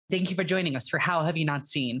Thank you for joining us for How Have You Not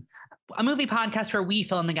Seen? A movie podcast where we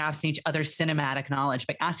fill in the gaps in each other's cinematic knowledge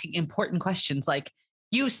by asking important questions like,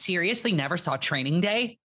 you seriously never saw Training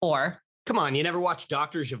Day? Or, come on, you never watched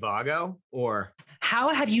Dr. Zhivago? Or,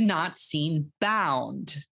 how have you not seen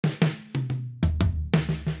Bound?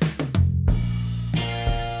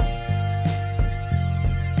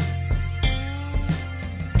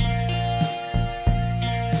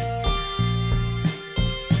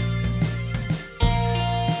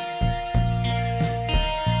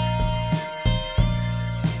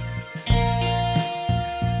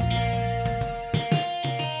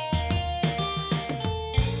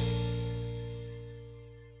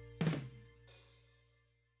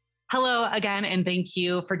 Hello again, and thank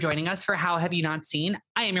you for joining us for How Have You Not Seen?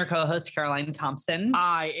 I am your co-host, Caroline Thompson.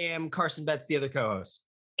 I am Carson Betts, the other co-host.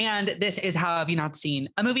 And this is How Have You Not Seen?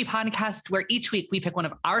 A movie podcast where each week we pick one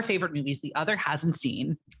of our favorite movies the other hasn't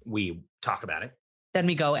seen. We talk about it. Then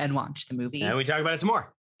we go and watch the movie. And we talk about it some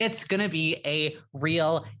more. It's going to be a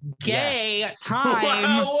real gay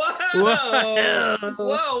time.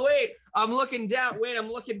 Whoa, wait. I'm looking down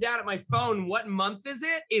at my phone. What month is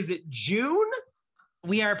it? Is it June?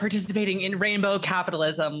 We are participating in rainbow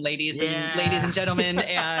capitalism, ladies and gentlemen,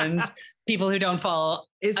 and people who don't fall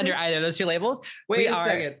under either of those two labels. Wait a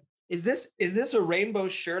second. Is this a rainbow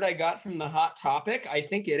shirt I got from the Hot Topic? I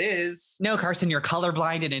think it is. No, Carson, you're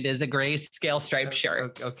colorblind, and it is a gray scale striped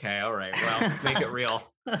shirt. Okay, all right. Well, make it real.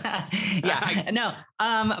 Yeah, no.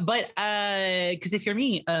 But because if you're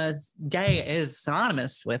me, gay is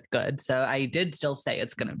synonymous with good, so I did still say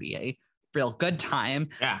it's going to be a real good time.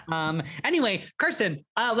 Yeah. Anyway, Carson,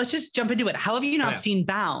 let's just jump into it. How have you not seen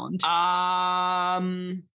Bound? I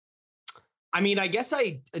mean, I guess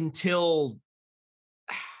until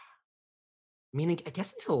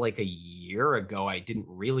like a year ago, I didn't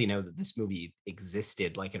really know that this movie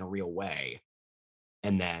existed like in a real way.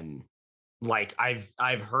 And then like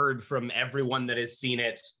I've heard from everyone that has seen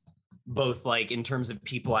it, both like in terms of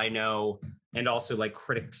people I know and also like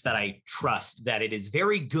critics that I trust, that it is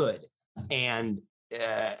very good. And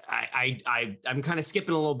I'm kind of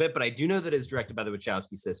skipping a little bit, but I do know that it's directed by the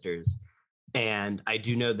Wachowski sisters, and I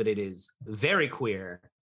do know that it is very queer,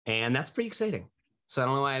 and that's pretty exciting. So I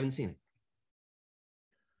don't know why I haven't seen it.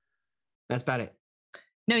 That's about it.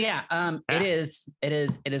 No, yeah, it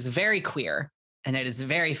is very queer, and it is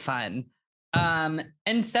very fun.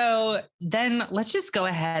 And so then let's just go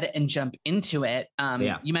ahead and jump into it.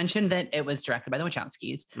 You mentioned that it was directed by the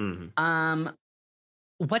Wachowskis. Mm-hmm.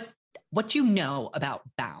 What do you know about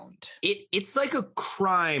Bound? It's like a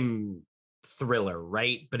crime thriller,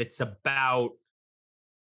 right? But it's about,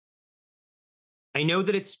 I know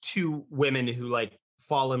that it's two women who like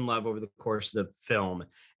fall in love over the course of the film,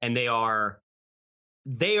 and they are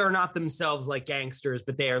not themselves like gangsters,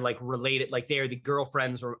 but they are like related, like they are the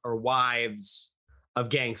girlfriends or wives of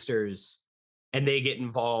gangsters, and they get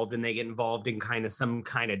involved in kind of some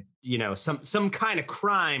kind of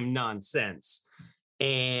crime nonsense.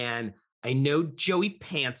 And I know Joey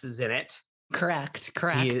Pants is in it. Correct.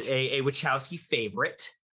 He is a Wachowski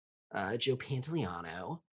favorite, Joe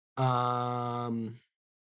Pantoliano.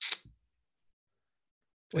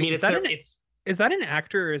 Wait, is that an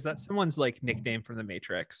actor, or is that someone's like nickname from The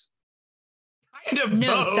Matrix? Kind of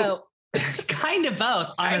both. Kind of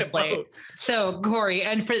both, honestly. So Corey,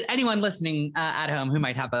 and for anyone listening at home who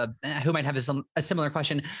might have a similar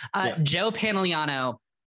question, Joe Pantoliano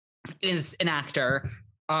is an actor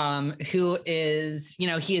who is,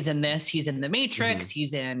 he is in this, he's in The Matrix,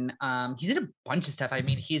 he's in a bunch of stuff. I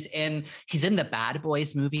mean, he's in the Bad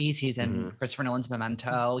Boys movies, he's in Christopher Nolan's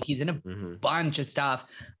Memento, he's in a bunch of stuff.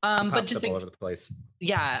 But just all over the place.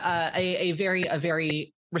 Yeah, a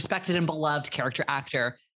very respected and beloved character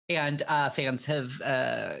actor. And fans have,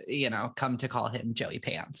 come to call him Joey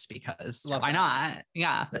Pants because why not?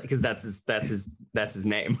 Yeah, because that's his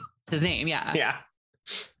name. His name, yeah. Yeah.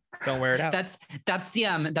 Don't wear it out.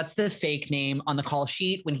 That's the fake name on the call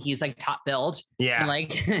sheet when he's like top billed. Yeah. And,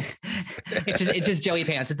 like it's just Joey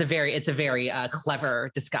Pants. It's a very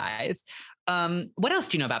clever disguise. What else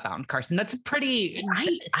do you know about Bound, Carson? That's pretty.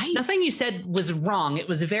 Nothing you said was wrong. It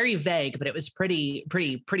was very vague, but it was pretty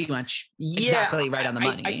much exactly right on the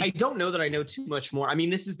money. I don't know that I know too much more. I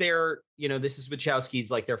mean, this is this is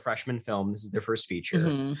Wachowski's like their freshman film. This is their first feature.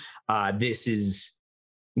 Mm-hmm. This is,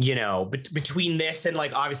 between this and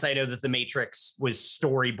like, obviously I know that The Matrix was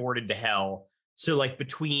storyboarded to hell. So like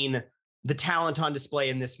between the talent on display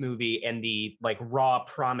in this movie and the like raw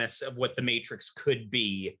promise of what The Matrix could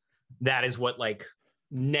be, that is what like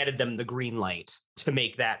netted them the green light to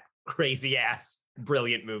make that crazy ass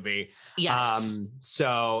brilliant movie. Yes.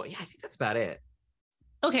 So yeah, I think that's about it.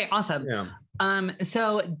 Okay, awesome. Yeah.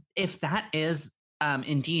 So if that is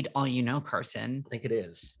indeed all you know, Carson, I think it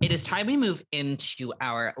is. It is time we move into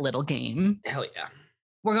our little game. Hell yeah.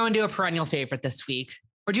 We're going to do a perennial favorite this week.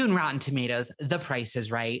 We're doing Rotten Tomatoes. The Price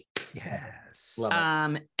is Right. Yes.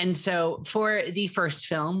 Love it. And so for the first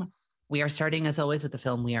film, we are starting as always with the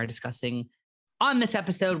film we are discussing on this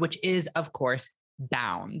episode, which is, of course,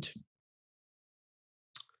 Bound.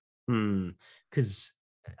 Because,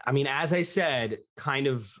 I mean, as I said, kind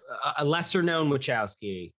of a lesser known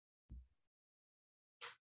Wachowski,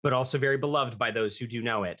 but also very beloved by those who do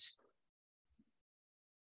know it.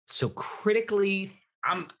 So critically,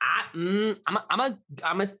 I'm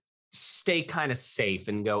gonna stay kind of safe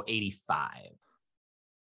and go 85.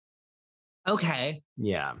 Okay.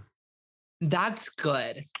 Yeah. That's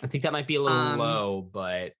good. I think that might be a little low,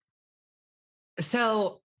 but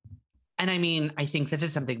so, and I mean, I think this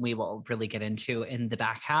is something we will really get into in the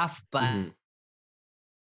back half, but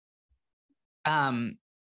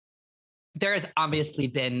there has obviously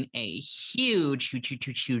been a huge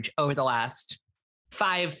over the last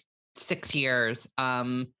 5-6 years.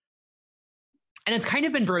 And it's kind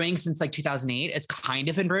of been brewing since like 2008. It's kind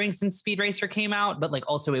of been brewing since Speed Racer came out, but like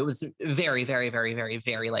also it was very, very, very, very,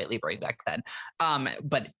 very lightly brewing back then.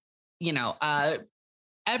 But you know,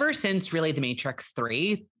 ever since really The Matrix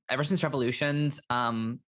 3, ever since Revolutions,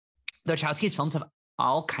 the Wachowski's films have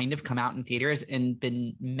all kind of come out in theaters and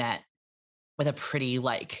been met with a pretty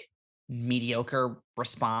like mediocre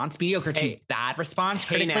to bad response.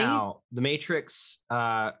 Hey, now The Matrix,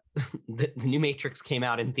 the new Matrix came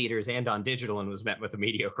out in theaters and on digital and was met with a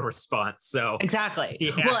mediocre response. So exactly.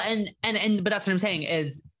 Yeah. Well, and but that's what I'm saying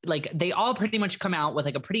is like they all pretty much come out with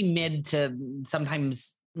like a pretty mid to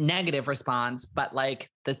sometimes negative response, but like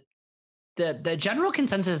the general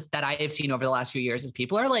consensus that I have seen over the last few years is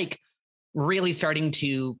people are like really starting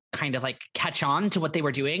to kind of like catch on to what they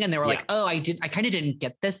were doing. And they were like, oh, I kind of didn't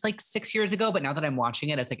get this like 6 years ago, but now that I'm watching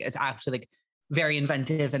it, it's like, it's actually like very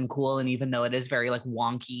inventive and cool. And even though it is very like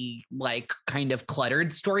wonky, like kind of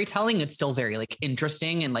cluttered storytelling, it's still very like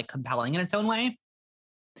interesting and like compelling in its own way.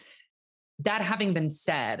 That having been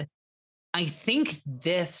said, I think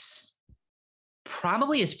this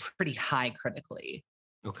probably is pretty high critically.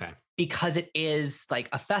 Okay. Because it is like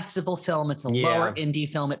a festival film. It's a lower indie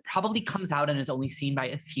film. It probably comes out and is only seen by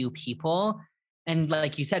a few people. And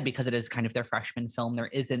like you said, because it is kind of their freshman film, there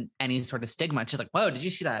isn't any sort of stigma. It's just like, whoa, did you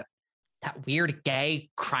see that weird gay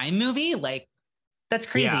crime movie? Like, that's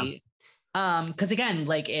crazy. Because again,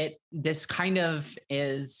 like this kind of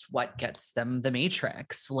is what gets them The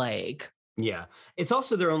Matrix. Like, yeah, it's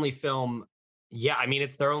also their only film. Yeah, I mean,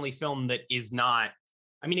 it's their only film that is not.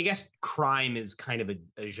 I mean, I guess crime is kind of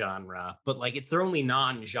a genre, but like it's their only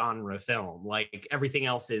non-genre film. Like everything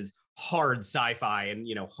else is hard sci-fi and,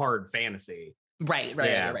 you know, hard fantasy.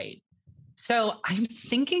 Right. So I'm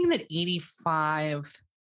thinking that 85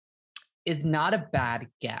 is not a bad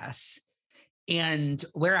guess. And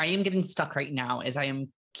where I am getting stuck right now is I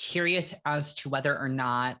am curious as to whether or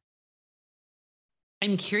not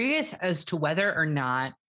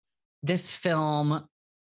this film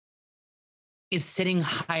is sitting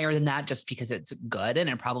higher than that just because it's good and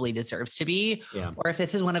it probably deserves to be. Yeah. Or if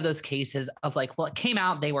this is one of those cases of like, well, it came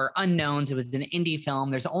out, they were unknowns. It was an indie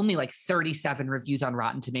film. There's only like 37 reviews on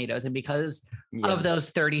Rotten Tomatoes. And because of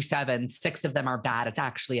those 37, 6 of them are bad. It's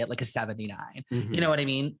actually at like a 79. Mm-hmm. You know what I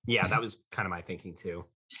mean? Yeah, that was kind of my thinking too.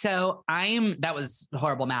 So that was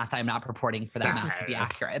horrible math. I'm not purporting for that math to be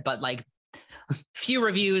accurate, but like few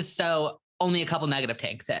reviews. So only a couple negative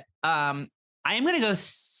takes it. I am going to go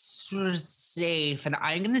safe and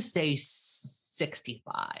I'm going to say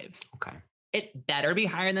 65. Okay. It better be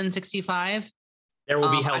higher than 65. There will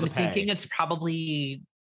be hell I'm to pay. thinking it's probably,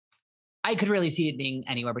 I could really see it being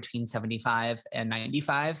anywhere between 75 and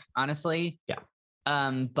 95, honestly. Yeah.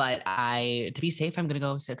 But to be safe, I'm going to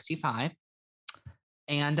go 65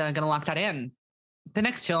 and I'm going to lock that in. The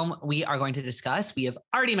next film we are going to discuss, we have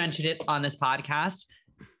already mentioned it on this podcast.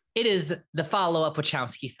 It is the follow-up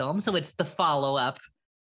Wachowski film. So it's the follow-up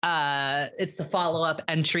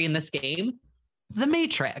entry in this game, The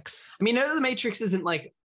Matrix. I mean, I know The Matrix isn't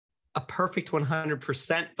like a perfect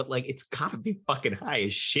 100%, but like it's gotta be fucking high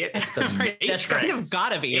as shit. It's The Matrix. That's kind of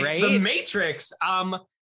gotta be, it's right? The Matrix. I'm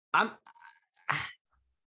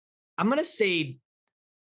gonna say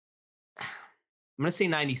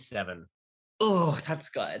 97. Oh, that's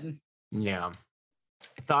good. Yeah.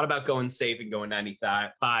 I thought about going safe and going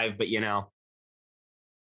 95, but you know.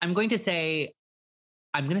 I'm going to say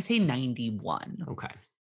 91. Okay.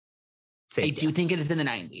 I do think it is in the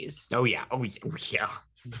 90s. Oh yeah.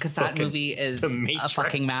 Because that movie is a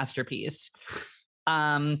fucking masterpiece.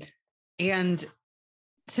 And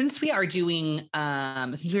since we are doing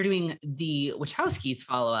the Wachowskis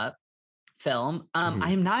follow-up film,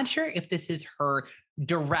 I am not sure if this is her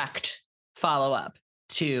direct follow-up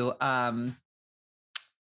to I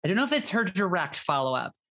don't know if it's her direct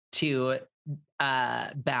follow-up to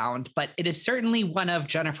Bound, but it is certainly one of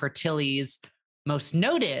Jennifer Tilly's most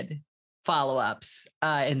noted follow-ups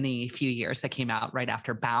in the few years that came out right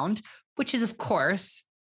after Bound, which is, of course,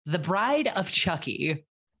 The Bride of Chucky.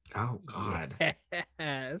 Oh, God.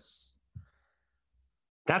 Yes.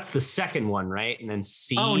 That's the second one, right? And then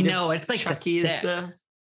Seed. Oh, no, it's like Chucky the is sixth. the...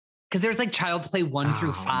 Because there's like Child's Play 1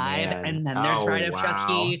 through 5, man. and then there's Bride of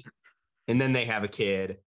Chucky. And then they have a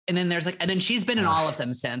kid. And then there's like, and then she's been in all of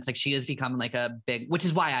them since. Like, she has become like a big, which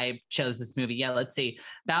is why I chose this movie. Yeah, let's see.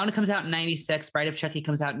 Bound comes out in 96. Bride of Chucky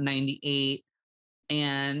comes out in 98.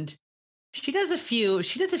 And she does a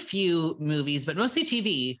few movies, but mostly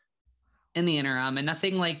TV in the interim, and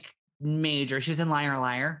nothing like major. She was in Liar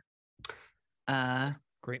Liar.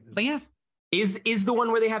 Great movie. But yeah. Is the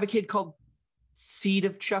one where they have a kid called Seed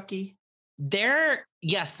of Chucky?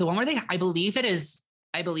 Yes, the one where I believe it is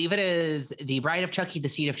The Bride of Chucky, The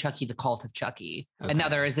Seed of Chucky, The Cult of Chucky. Okay. And now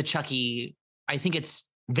there is the Chucky. I think it's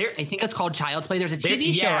called Child's Play. There's a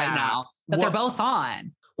TV show right now that they're both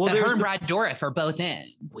on. Well, her and Brad Dourif are both in.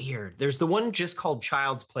 Weird. There's the one just called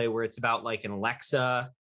Child's Play where it's about like an Alexa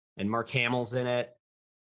and Mark Hamill's in it.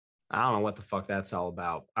 I don't know what the fuck that's all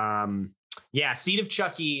about. Yeah, Seed of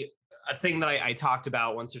Chucky, a thing that I talked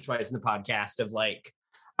about once or twice in the podcast of like,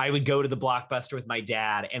 I would go to the Blockbuster with my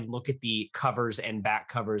dad and look at the covers and back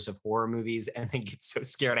covers of horror movies and then get so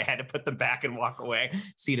scared I had to put them back and walk away.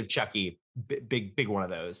 Seed of Chucky, big one of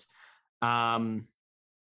those. I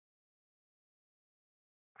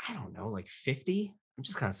don't know, like 50? I'm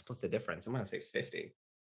just gonna split the difference. I'm gonna say 50.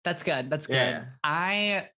 That's good. That's good.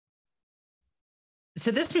 Yeah. So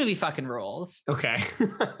this movie fucking rules. Okay.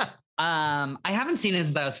 I haven't seen it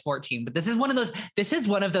since I was 14, but this is one of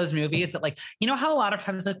those movies that, like, you know how a lot of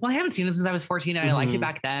times like, well, I haven't seen it since I was 14 and I liked it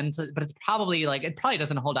back then. So, but it's probably like, it probably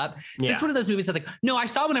doesn't hold up. Yeah. It's one of those movies that's like, no, I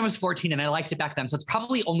saw it when I was 14 and I liked it back then. So it's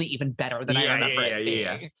probably only even better than I remember it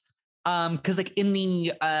being. Cause like in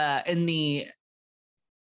the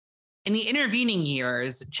intervening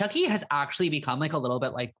years, Chucky has actually become like a little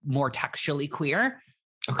bit like more textually queer.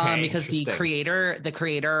 Okay, because the creator,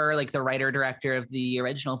 like the writer director of the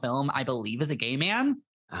original film, I believe is a gay man.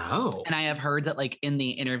 Oh. And I have heard that like in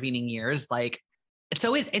the intervening years, like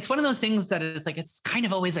it's one of those things that it's like, it's kind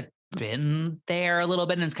of always like been there a little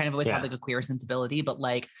bit. And it's kind of always had like a queer sensibility, but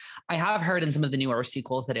like I have heard in some of the newer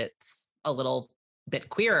sequels that it's a little bit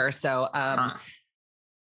queerer. So I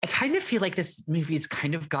kind of feel like this movie's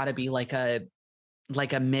kind of got to be like a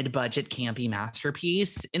mid-budget campy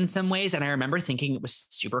masterpiece in some ways. And I remember thinking it was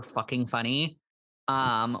super fucking funny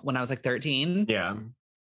when I was like 13. Yeah.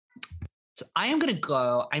 So I'm going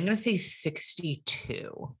to say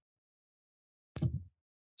 62.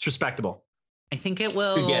 It's respectable. I think it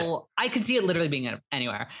will. I could see it literally being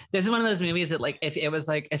anywhere. This is one of those movies that like, if it was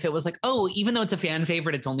like, oh, even though it's a fan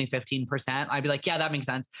favorite, it's only 15%. I'd be like, yeah, that makes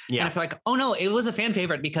sense. Yeah. And if like, oh no, it was a fan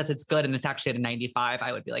favorite because it's good and it's actually at a 95,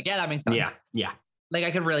 I would be like, yeah, that makes sense. Yeah. Yeah. Like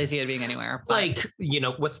I could really see it being anywhere. But... Like, you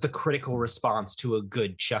know, what's the critical response to a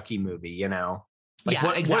good Chucky movie, you know? Like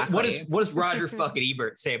exactly. What does Roger fucking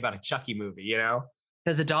Ebert say about a Chucky movie, you know?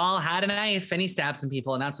 Because the doll had a knife and he stabbed some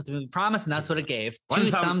people, and that's what the movie promised, and that's what it gave. Two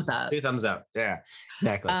thumbs up. 2 thumbs up. Yeah,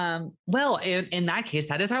 exactly. Well, in that case,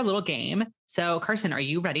 that is our little game. So, Carson, are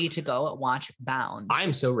you ready to go watch Bound?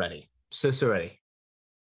 I'm so ready. So ready.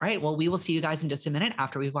 All right. Well, we will see you guys in just a minute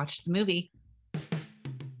after we've watched the movie.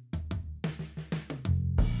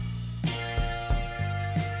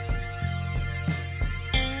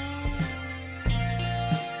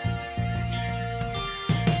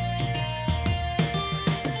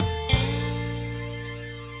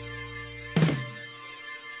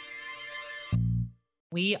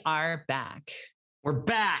 We are back. We're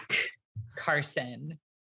back. Carson.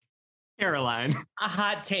 Caroline. A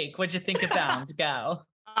hot take. What'd you think of Bound? Go.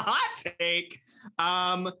 A hot take.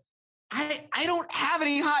 I don't have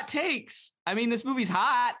any hot takes. I mean, this movie's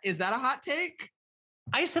hot. Is that a hot take?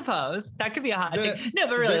 I suppose that could be a hot take. No,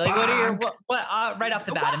 but really, like, what are your right off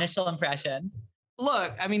the bat initial impression?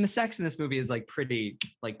 Look, I mean, the sex in this movie is like pretty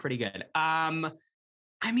good. I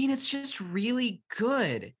mean, it's just really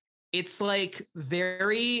good. It's like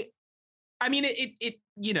very, I mean, it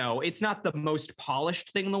you know, it's not the most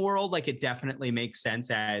polished thing in the world. Like, it definitely makes sense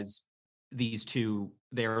as these two,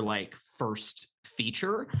 their like first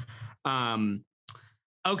feature.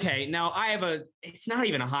 Okay, now it's not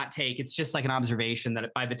even a hot take. It's just like an observation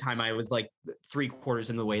that by the time I was like 3/4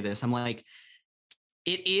 into the way this, I'm like,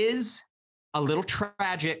 it is a little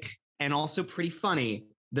tragic and also pretty funny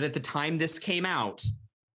that at the time this came out,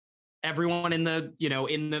 everyone in the,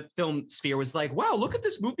 in the film sphere was like, wow, look at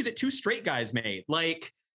this movie that two straight guys made.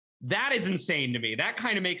 Like, that is insane to me. That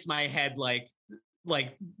kind of makes my head like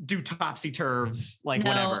do topsy turvs, like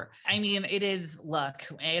whatever. I mean, it is, look,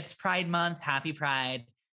 it's Pride Month. Happy Pride.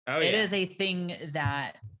 Oh, it is a thing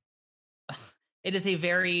that it is a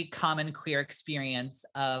very common queer experience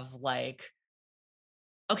of like,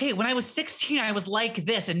 okay, when I was 16, I was like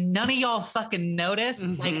this and none of y'all fucking noticed.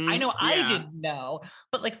 Mm-hmm. Like, I know I didn't know,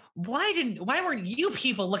 but like, why weren't you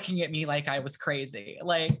people looking at me like I was crazy?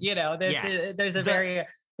 Like, there's a very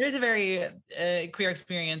queer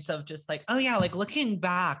experience of just like, oh yeah, like looking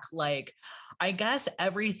back, like, I guess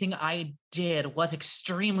everything I did was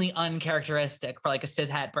extremely uncharacteristic for like a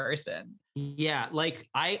cishet person. Yeah, like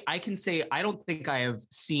I can say I don't think I have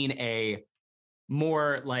seen a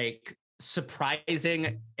more like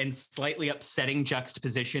surprising and slightly upsetting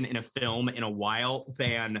juxtaposition in a film in a while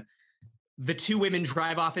than the two women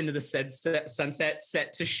drive off into the sunset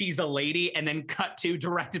set to She's a Lady and then cut to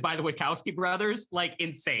directed by the Wachowski brothers. Like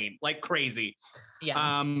insane, like crazy.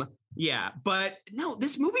 Yeah. But no,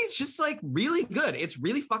 this movie is just like really good. It's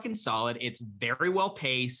really fucking solid. It's very well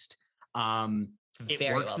paced. It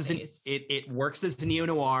works as a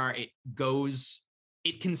neo-noir.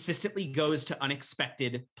 It consistently goes to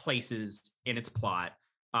unexpected places in its plot,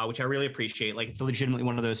 which I really appreciate. Like, it's legitimately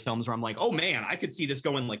one of those films where I'm like, oh man, I could see this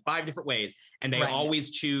going like 5 different ways. And they always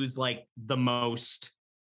choose like the most,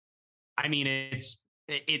 I mean,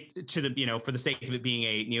 for the sake of it being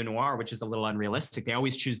a neo-noir, which is a little unrealistic, they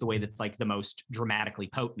always choose the way that's like the most dramatically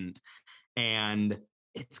potent. And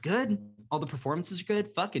it's good. All the performances are good.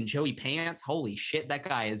 Fucking Joey Pants. Holy shit, that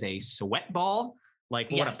guy is a sweat ball. Like,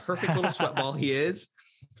 what a perfect little sweat ball he is.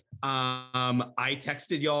 I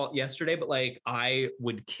texted y'all yesterday, but like, I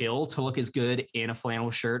would kill to look as good in a flannel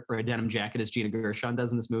shirt or a denim jacket as Gina Gershon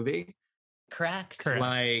does in this movie. Correct.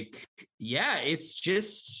 Like, yeah, it's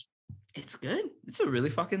good. It's a really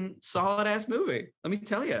fucking solid ass movie. Let me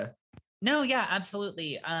tell you. No, yeah,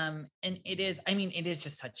 absolutely. And it is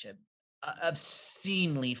just such a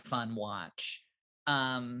obscenely fun watch.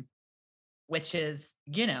 Which is,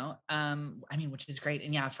 which is great.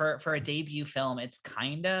 And yeah, for a debut film, it's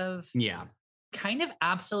kind of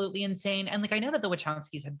absolutely insane. And like, I know that the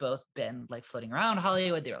Wachowskis had both been like floating around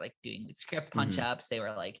Hollywood. They were like doing script punch ups. They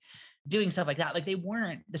were like doing stuff like that. Like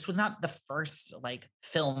this was not the first like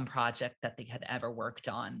film project that they had ever worked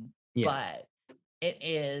on, but it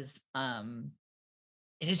is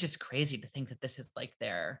just crazy to think that this is like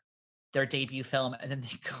their debut film, and then they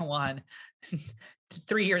go on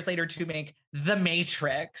 3 years later to make The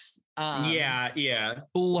Matrix.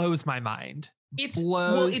 Blows my mind.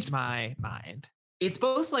 Blows my mind. It's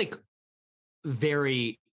both like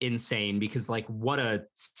very insane because like what a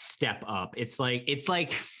step up. It's like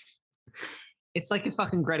if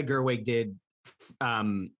fucking Greta Gerwig did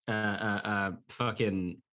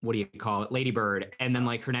fucking, what do you call it, Lady Bird, and then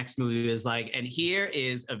like her next movie is like, and here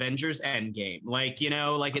is Avengers Endgame. Like,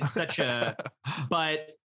 like it's such a but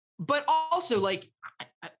also like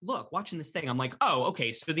look, watching this thing, I'm like, oh,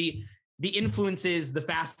 okay, so the influences, the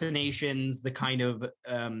fascinations, the kind of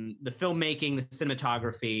the filmmaking, the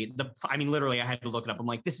cinematography, literally I had to look it up. I'm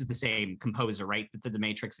like, this is the same composer, right? The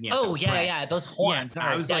Matrix. And yes, those horns.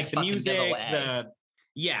 I was like, the music, and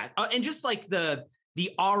just like the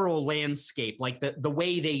aural landscape, like the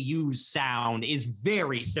way they use sound is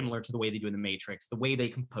very similar to the way they do in the Matrix. The way they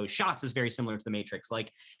compose shots is very similar to the Matrix.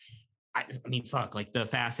 Like, I mean, fuck, like the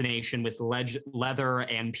fascination with leather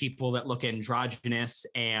and people that look androgynous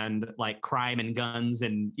and like crime and guns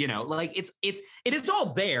and, like it is all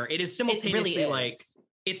there. It is simultaneously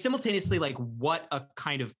it's simultaneously like what a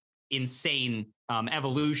kind of insane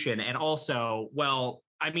evolution. And also, well,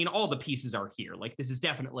 I mean, all the pieces are here. Like, this is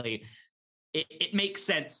definitely, it makes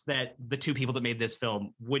sense that the two people that made this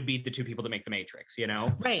film would be the two people that make The Matrix,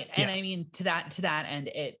 Right. And I mean, to that end,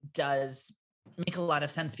 it does make a lot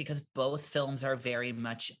of sense because both films are very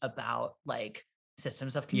much about like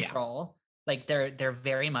systems of control. Like they're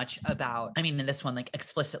very much about, I mean, in this one, like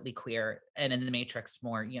explicitly queer, and in The Matrix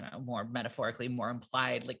more, more metaphorically, more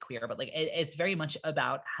implied, like queer, but like it's very much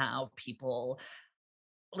about how people,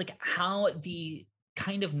 like how the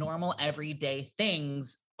kind of normal everyday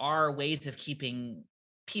things are ways of keeping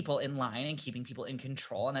people in line and keeping people in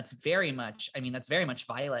control. And that's very much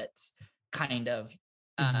Violet's kind of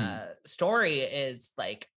story, is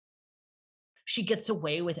like she gets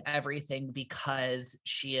away with everything because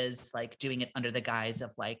she is like doing it under the guise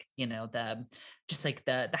of like, you know, the just like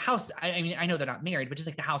the house. I mean, I know they're not married, but just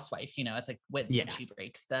like the housewife, you know, it's like when she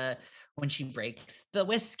breaks the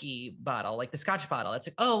whiskey bottle, like the scotch bottle, it's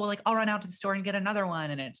like, oh, well, like I'll run out to the store and get another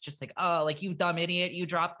one. And it's just like, oh, like you dumb idiot, you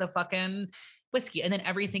dropped the fucking whiskey. And then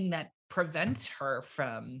everything that prevents her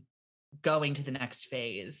from going to the next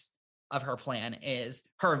phase of her plan is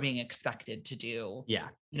her being expected to do, you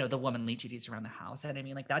know, the womanly duties around the house. And I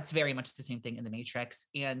mean, like, that's very much the same thing in The Matrix.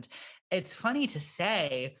 And it's funny to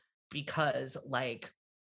say because like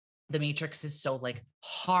The Matrix is so like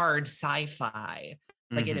hard sci-fi.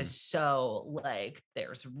 Like it is so like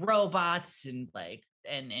there's robots and like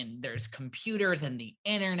and there's computers and the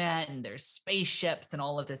internet and there's spaceships and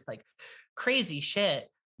all of this like crazy shit.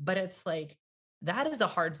 But it's like that is a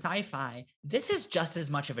hard sci-fi. This is just as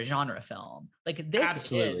much of a genre film. Like this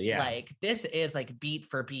this is like beat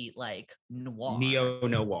for beat, like noir. Neo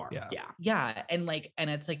noir. Yeah. And like, and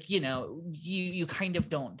it's like, you know, you kind of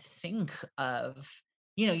don't think of,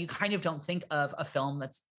 you know, you kind of don't think of a film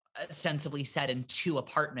that's ostensibly set in 2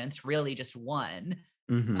 apartments, really just one.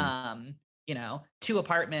 You know, 2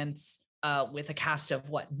 apartments with a cast of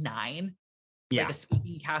what, 9? Like a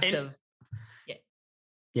speaking cast of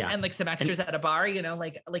and like some extras at a bar, you know,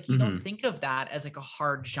 like you don't think of that as like a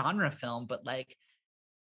hard genre film, but like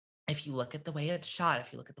if you look at the way it's shot,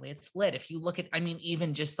 if you look at the way it's lit, if you look at, I mean,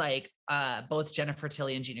 even just like both Jennifer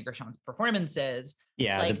Tilly and Gina Gershon's performances,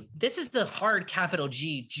 like this is the hard capital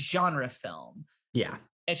G genre film.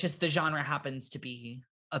 It's just the genre happens to be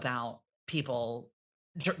about people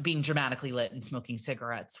being dramatically lit and smoking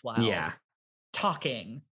cigarettes while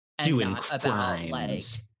talking and doing not crimes. About like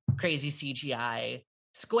crazy CGI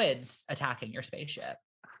squids attacking your spaceship.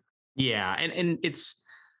 And it's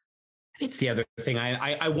the other thing.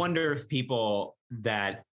 I wonder if people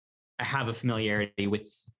that have a familiarity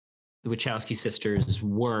with the Wachowski sisters'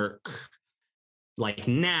 work like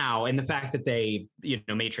now, and the fact that they, you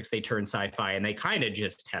know, Matrix, they turn sci-fi and they kind of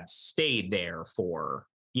just have stayed there for,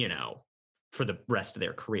 you know, for the rest of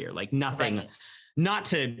their career. Like nothing, not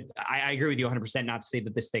to, I agree with you 100%, not to say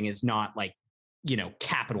that this thing is not like, you know,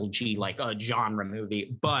 capital G, like a genre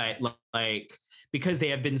movie, but like, because they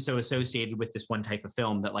have been so associated with this one type of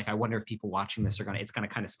film that like, I wonder if people watching this it's going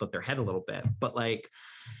to kind of split their head a little bit, but like,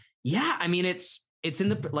 yeah, I mean, it's in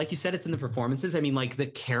the, like you said, it's in the performances. I mean, like the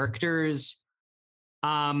characters,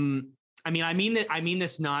 I mean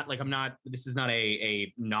this not like, this is not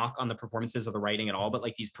a knock on the performances or the writing at all, but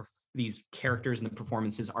like these characters and the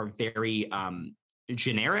performances are very,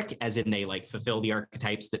 generic, as in they like fulfill the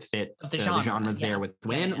archetypes that fit the genre there with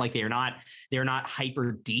women. Like they're not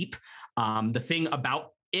hyper deep. The thing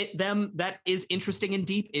about them that is interesting and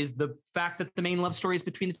deep is the fact that the main love story is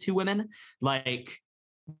between the 2 women. Like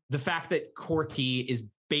the fact that Corky is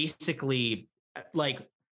basically like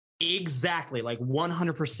exactly like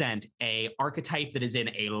 100% a archetype that is in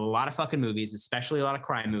a lot of fucking movies, especially a lot of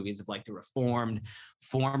crime movies, of like the reformed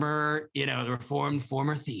former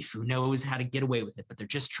thief who knows how to get away with it, but they're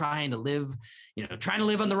just trying to live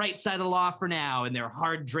on the right side of the law for now, and they're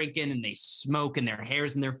hard drinking and they smoke and their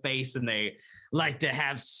hair's in their face and they like to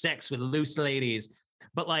have sex with loose ladies.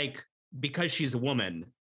 But like, because she's a woman,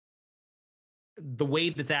 the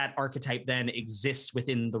way that archetype then exists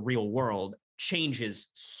within the real world changes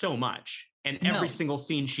so much. And every single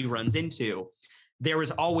scene she runs into, there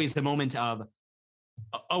is always the moment of,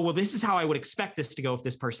 oh, well, this is how I would expect this to go if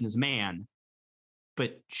this person is a man,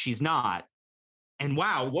 but she's not. And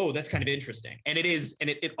wow, whoa, that's kind of interesting. And it is,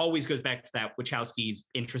 and it always goes back to that Wachowski's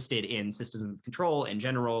interested in systems of control and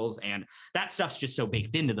generals, and that stuff's just so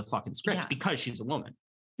baked into the fucking script because she's a woman.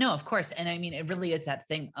 No, of course. And I mean, it really is that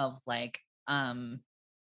thing of like,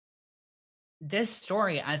 this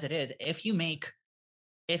story as it is, if you make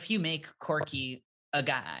Corky a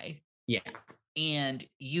guy, and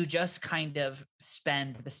you just kind of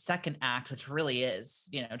spend the second act, which really is,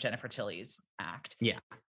 you know, Jennifer Tilly's act.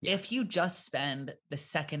 If you just spend the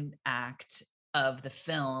second act of the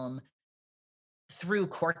film through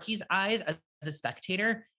Corky's eyes as a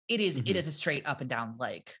spectator, it is a straight up and down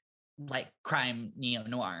like crime neo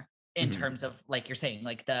noir in terms of, like you're saying,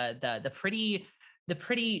 like the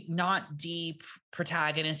pretty not deep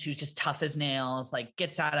protagonist who's just tough as nails, like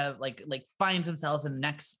gets out of like finds themselves in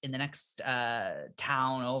the next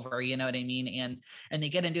town over, you know what I mean? And they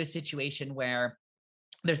get into a situation where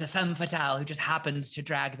there's a femme fatale who just happens to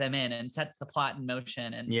drag them in and sets the plot in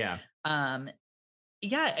motion. And I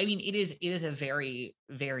mean, it is a very,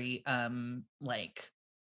 very like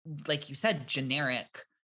you said, generic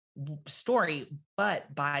story,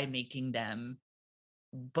 but by making them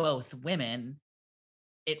both women,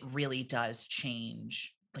 it really does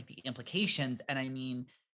change like the implications. And I mean,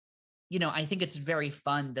 you know, I think it's very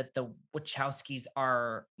fun that the Wachowskis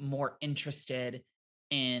are more interested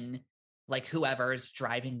in like whoever's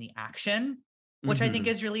driving the action, which I think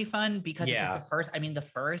is really fun because it's like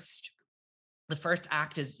the first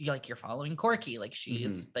act is like you're following Corky, like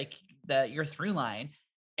she's like your through line.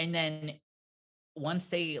 And then once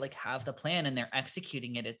they like have the plan and they're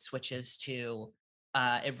executing it, it switches to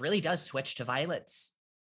it really does switch to Violet's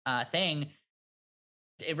thing.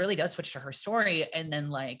 It really does switch to her story. And then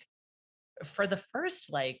like for the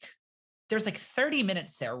first like there's like 30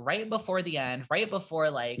 minutes there right before the end, right before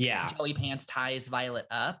like Joey Pants ties Violet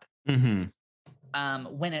up.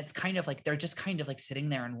 When it's kind of like they're just kind of like sitting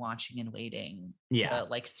there and watching and waiting to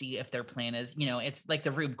like see if their plan is, you know, it's like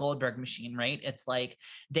the Rube Goldberg machine, right? It's like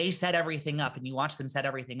they set everything up and you watch them set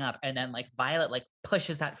everything up, and then like Violet like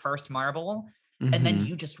pushes that first marble, and then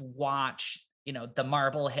you just watch, you know, the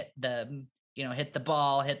marble hit the, you know, hit the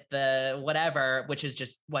ball, hit the whatever, which is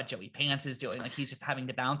just what Joey Pants is doing. Like he's just having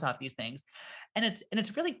to bounce off these things. And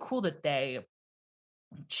it's really cool that they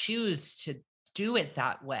choose to do it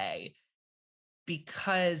that way,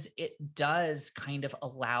 because it does kind of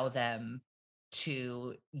allow them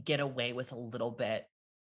to get away with a little bit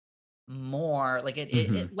more. Like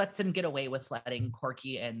it lets them get away with letting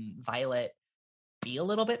Corky and Violet be a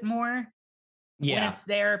little bit more when it's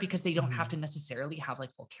there, because they don't have to necessarily have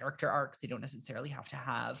like full character arcs. They don't necessarily have to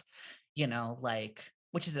have, you know, like,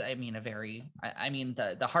 which is, I mean,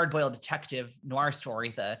 the hard-boiled detective noir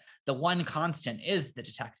story, the one constant is the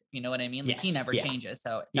detective, you know what I mean? Like he never changes.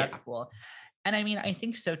 So that's cool. And I mean, I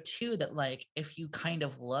think so too, that like, if you kind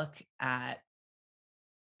of look at,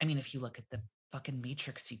 I mean, if you look at the fucking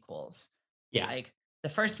Matrix sequels, like the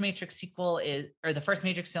first Matrix film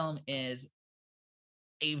is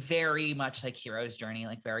a very much like hero's journey,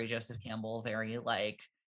 like very Joseph Campbell, very like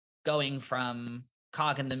going from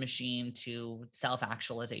cog in the machine to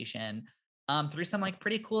self-actualization through some like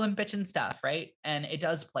pretty cool and bitchin' stuff, right? And it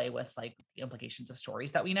does play with like the implications of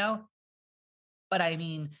stories that we know. But I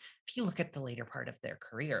mean, if you look at the later part of their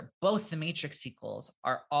career, both the Matrix sequels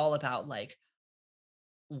are all about like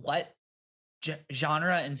what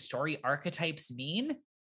genre and story archetypes mean.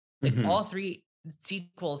 Like all three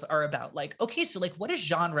sequels are about like, okay, so like what is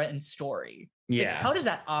genre and story? Like, how does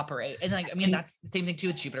that operate? And like, I mean, that's the same thing too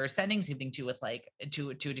with Jupiter Ascending, same thing too with like to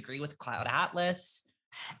a degree with Cloud Atlas.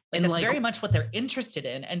 Like and that's like, very much what they're interested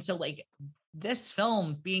in. And so like this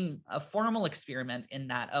film being a formal experiment in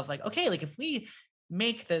that of like, okay, like if we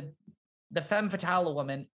make the femme fatale a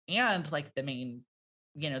woman and like the main,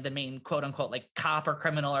 you know, the main quote unquote like cop or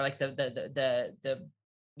criminal or like the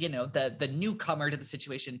you know, the newcomer to the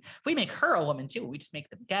situation, if we make her a woman too, we just make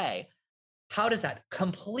them gay. How does that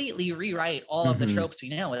completely rewrite all of the tropes we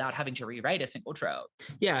know without having to rewrite a single trope?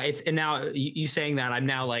 Yeah, and now you saying that, I'm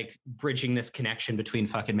now like bridging this connection between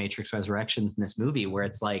fucking Matrix Resurrections and this movie, where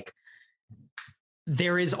it's like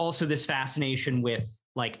there is also this fascination with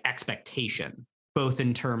like expectation, both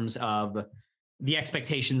in terms of the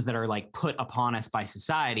expectations that are like put upon us by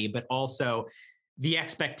society, but also the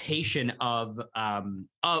expectation of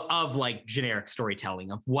like generic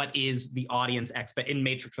storytelling, of what is the audience in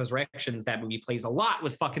Matrix Resurrections. That movie plays a lot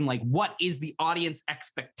with fucking like, what is the audience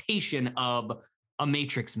expectation of a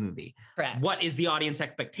Matrix movie? Correct. What is the audience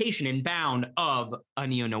expectation in Bound of a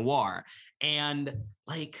neo-noir? And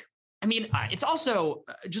like, I mean, it's also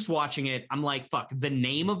just watching it, I'm like, fuck, the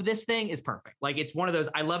name of this thing is perfect. Like, it's one of those,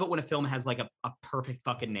 I love it when a film has like a perfect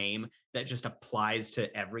fucking name that just applies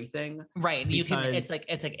to everything. Right. Because, you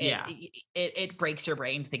can, it breaks your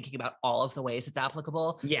brain thinking about all of the ways it's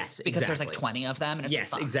applicable. Yes, because there's like 20 of them. And it's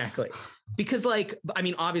yes, exactly. Because like, I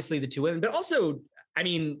mean, obviously the two women, but also, I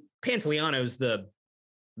mean, Pantoliano's the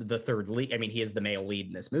third lead. I mean, he is the male lead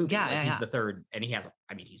in this movie. He's the third, and he has,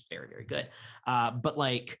 I mean, he's very, very good. But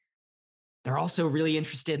like, they're also really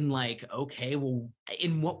interested in like, okay, well,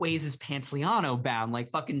 in what ways is Pantoliano bound? Like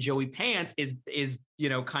fucking Joey Pants is, you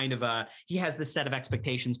know, kind of he has this set of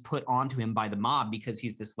expectations put onto him by the mob because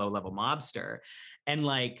he's this low level mobster. And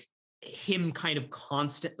like him kind of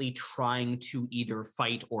constantly trying to either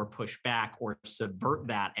fight or push back or subvert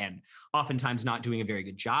that, and oftentimes not doing a very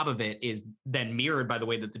good job of it, is then mirrored by the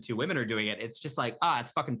way that the two women are doing it. It's just like, it's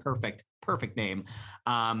fucking perfect name.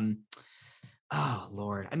 Oh,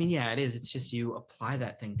 Lord. I mean, yeah, it is. It's just you apply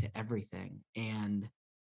that thing to everything. And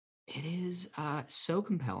it is so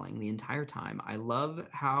compelling the entire time. I love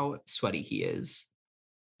how sweaty he is.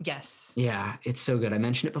 Yes. Yeah, it's so good. I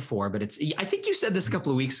mentioned it before, but I think you said this a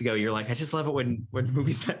couple of weeks ago. You're like, I just love it when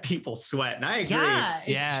movies let people sweat. And I agree. Yeah,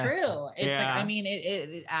 it's true. It's like, I mean,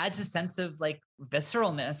 it adds a sense of like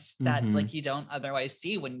visceralness that like you don't otherwise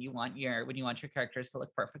see when you want your characters to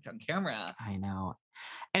look perfect on camera. I know.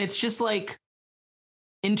 And it's just like,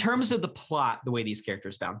 in terms of the plot, the way these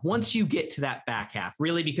characters bound, once you get to that back half,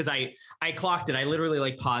 really, because I clocked it, I literally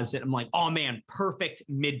like paused it. I'm like, oh man, perfect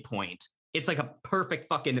midpoint. It's like a perfect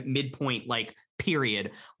fucking midpoint, like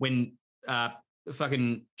period. When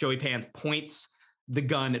fucking Joey Pants points the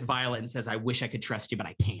gun at Violet and says, I wish I could trust you, but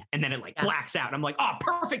I can't. And then it like blacks out. And I'm like, oh,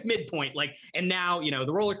 perfect midpoint. Like, and now, you know,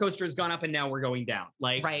 the roller coaster has gone up and now we're going down.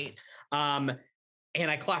 Like, right. And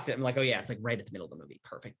I clocked it. I'm like, oh yeah, it's like right at the middle of the movie.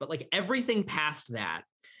 Perfect. But like everything past that,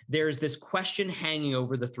 there's this question hanging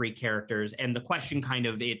over the three characters. And the question kind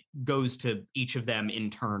of, it goes to each of them in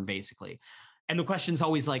turn, basically. And the question's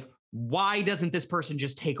always like, why doesn't this person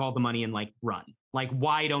just take all the money and like run? Like,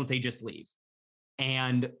 why don't they just leave?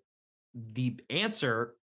 And the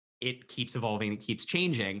answer, it keeps evolving, it keeps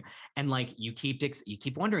changing. And like, you keep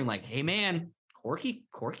wondering like, hey man, Corky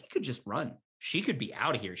could just run. She could be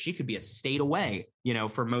out of here. She could be a state away, you know,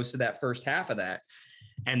 for most of that first half of that.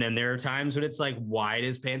 And then there are times when it's like, why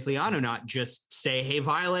does Pantoliano not just say, hey,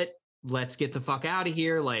 Violet, let's get the fuck out of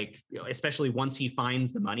here? Like, you know, especially once he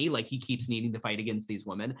finds the money, like he keeps needing to fight against these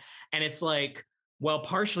women. And it's like, well,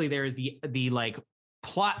 partially there's the like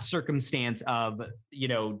plot circumstance of, you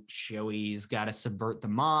know, Joey's got to subvert the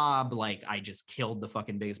mob. Like, I just killed the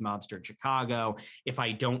fucking biggest mobster in Chicago. If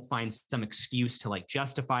I don't find some excuse to like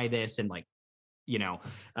justify this and like, you know,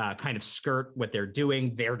 kind of skirt what they're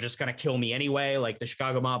doing, they're just going to kill me anyway. Like the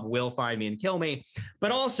Chicago mob will find me and kill me.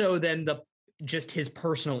 But also then just his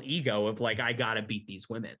personal ego of like, I got to beat these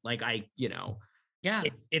women. Like yeah,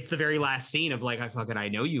 it's the very last scene of like, I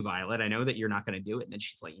know you, Violet. I know that you're not going to do it. And then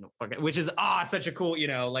she's like, you know, fuck it, which is, such a cool, you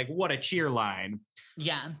know, like what a cheer line.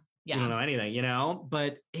 Yeah. You don't know anything, you know,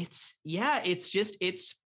 but it's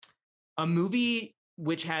a movie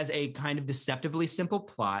which has a kind of deceptively simple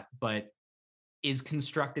plot, but is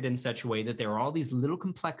constructed in such a way that there are all these little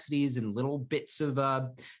complexities and little bits of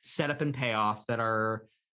setup and payoff that are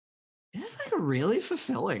just like really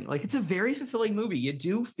fulfilling. Like it's a very fulfilling movie. You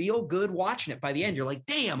do feel good watching it by the end. You're like,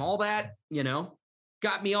 damn, all that, you know,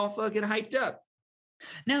 got me all fucking hyped up.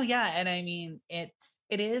 No, yeah. And I mean, it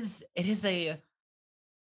is a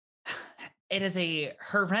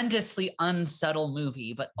horrendously unsubtle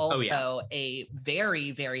movie, but also a very,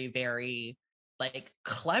 very, very like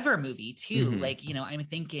clever movie too. Like, you know, I'm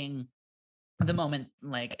thinking the moment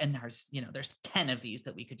like, and there's 10 of these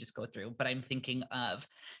that we could just go through, but I'm thinking of,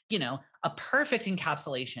 you know, a perfect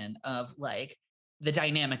encapsulation of like the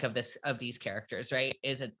dynamic of these characters, right?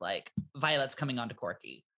 Is it's like Violet's coming onto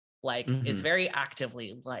Corky, like is very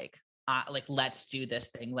actively like let's do this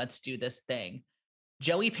thing.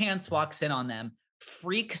 Joey Pants walks in on them,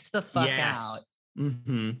 freaks the fuck out.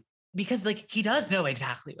 Because like he does know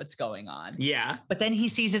exactly what's going on. Yeah. But then he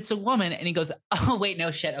sees it's a woman and he goes, oh wait,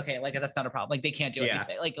 no shit. Okay, like that's not a problem. Like they can't do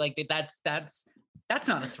anything. Like that's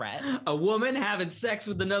not a threat. A woman having sex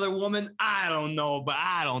with another woman? I don't know, but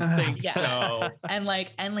I don't think so. And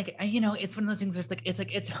you know, it's one of those things where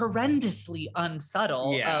it's horrendously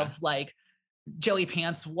unsubtle of like Joey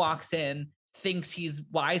Pants walks in, thinks he's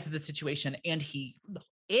wise to the situation, and he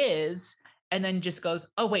is. And then just goes,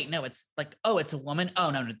 oh, wait, no, it's like, oh, it's a woman. Oh,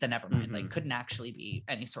 no, then never mind. Like, couldn't actually be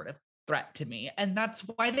any sort of threat to me. And that's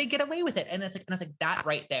why they get away with it. And it's like that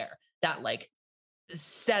right there, that like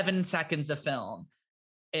 7 seconds of film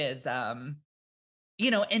is,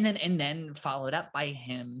 you know, and then followed up by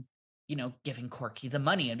him, you know, giving Corky the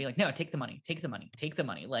money and be like, no, take the money.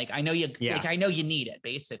 Like, I know you, like, I know you need it,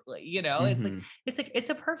 basically, you know, it's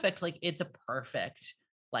a perfect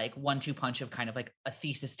like 1-2 punch of kind of like a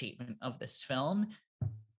thesis statement of this film.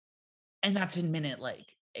 And that's in minute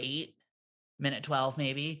 8, minute 12,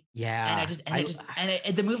 maybe. Yeah.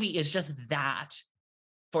 And the movie is just that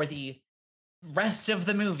for the rest of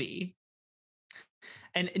the movie.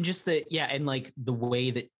 And just and like the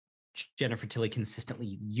way that Jennifer Tilly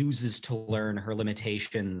consistently uses to learn her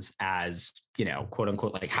limitations as, you know, quote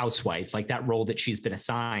unquote, like housewife, like that role that she's been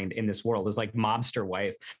assigned in this world is like mobster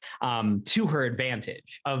wife, to her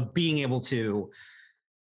advantage of being able to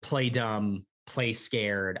play dumb, play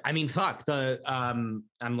scared. I mean, fuck I'm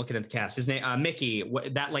looking at the cast, his name, Mickey,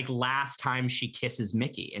 that like last time she kisses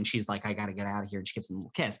Mickey and she's like, I got to get out of here. And she gives him a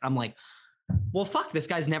little kiss. I'm like, well, fuck, this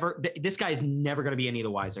guy's never going to be any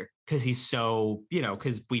the wiser because he's so, you know,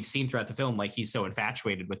 because we've seen throughout the film, like he's so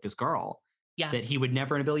infatuated with this girl that he would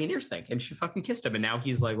never in a billion years think. And she fucking kissed him. And now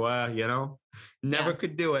he's like, well, you know, never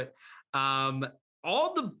could do it.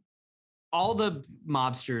 all the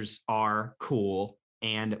mobsters are cool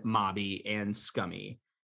and mobby and scummy.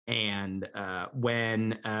 And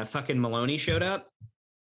when fucking Maloney showed up,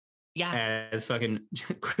 as fucking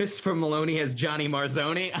Christopher Maloney as Johnny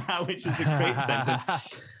Marzoni, which is a great sentence.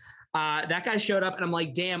 That guy showed up and I'm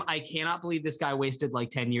like, damn, I cannot believe this guy wasted like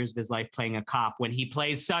 10 years of his life playing a cop when he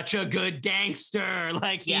plays such a good gangster.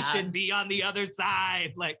 Like he should be on the other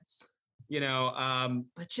side. Like,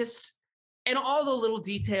 but just, and all the little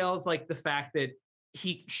details, like the fact that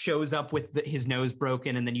he shows up with his nose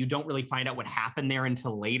broken and then you don't really find out what happened there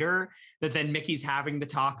until later, that then Mickey's having the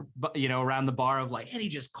talk, around the bar of like, and he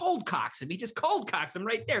just cold cocks him. He just cold cocks him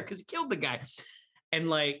right there because he killed the guy. And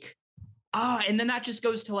like, and then that just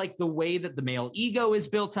goes to like the way that the male ego is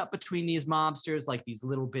built up between these mobsters, like these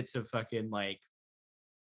little bits of fucking like,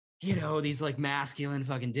 these like masculine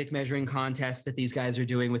fucking dick measuring contests that these guys are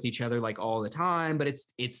doing with each other like all the time. But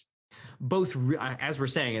it's both, as we're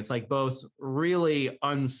saying, it's like both really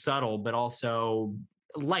unsubtle, but also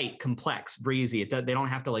light, complex, breezy. They don't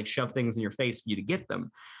have to like shove things in your face for you to get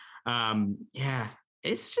them.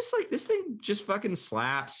 It's just like this thing just fucking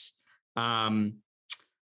slaps.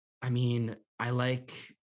 I mean, I like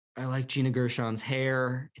Gina Gershon's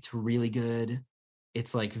hair. It's really good.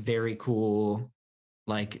 It's like very cool,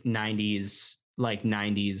 like 90s, like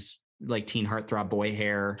teen heartthrob boy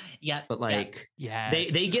hair. Yeah. But like,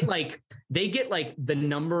 they get like the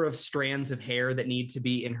number of strands of hair that need to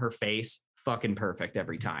be in her face fucking perfect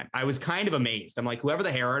every time. I was kind of amazed. I'm like, whoever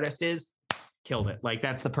the hair artist is, killed it. Like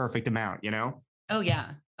that's the perfect amount, Oh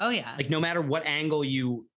yeah. Like no matter what angle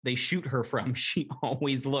they shoot her from, she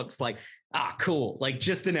always looks like, cool. Like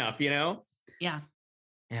just enough, Yeah.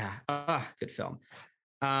 Yeah. Good film.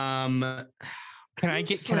 Can I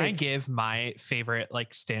give my favorite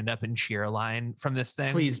like stand up and cheer line from this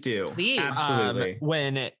thing? Please do. Please. Absolutely.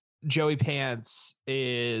 When Joey Pants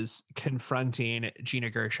is confronting Gina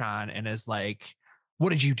Gershon and is like, what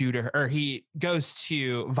did you do to her? Or he goes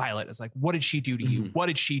to Violet, is like, what did she do to you? What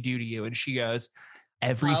did she do to you? And she goes,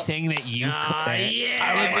 everything that you could. Yeah.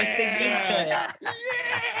 I was like,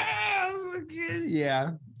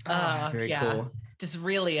 very cool. Just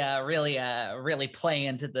really play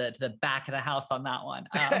into the back of the house on that one.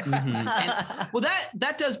 Well,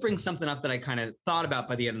 that does bring something up that I kind of thought about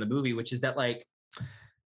by the end of the movie, which is that like,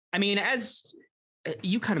 I mean, as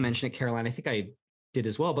you kind of mentioned it, Caroline, I think I did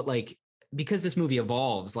as well, but like, because this movie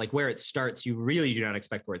evolves, like where it starts, you really do not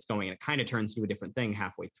expect where it's going. And it kind of turns to a different thing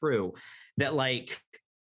halfway through, that like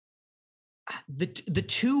the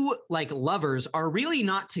two like lovers are really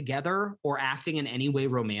not together or acting in any way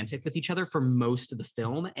romantic with each other for most of the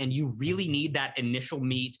film. And you really need that initial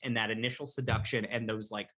meet and that initial seduction and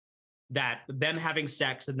those like that them having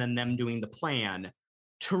sex and then them doing the plan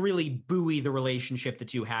to really buoy the relationship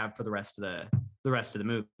that you have for the rest of the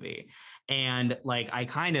movie. And like I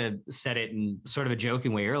kind of said it in sort of a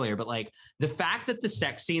joking way earlier, but like the fact that the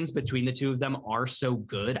sex scenes between the two of them are so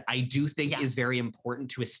good, I do think is very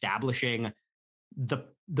important to establishing the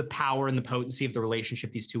power and the potency of the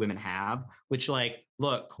relationship these two women have, which like,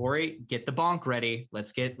 look, Corey, get the bonk ready.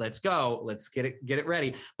 Let's go. Let's get it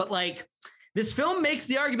ready. But like this film makes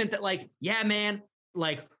the argument that like, yeah, man,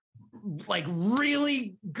 like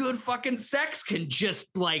really good fucking sex can just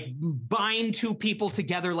like bind two people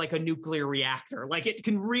together like a nuclear reactor. Like it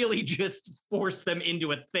can really just force them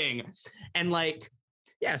into a thing. And like,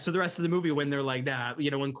 yeah, so the rest of the movie, when they're like, nah,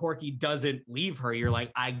 when Corky doesn't leave her, you're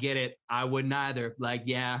like, I get it. I wouldn't either. Like,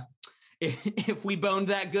 yeah, if we boned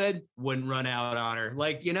that good, wouldn't run out on her.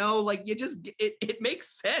 Like, like you just, it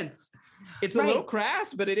makes sense. It's a little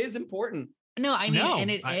crass, but it is important. No, I mean,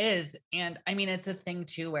 and it is. And I mean, it's a thing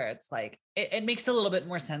too, where it's like, it makes a little bit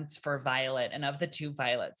more sense for Violet, and of the two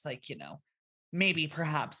Violets, like, maybe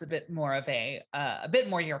perhaps a bit more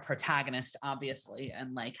your protagonist, obviously,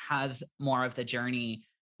 and like has more of the journey.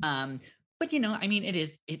 But I mean,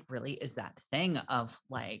 it really is that thing of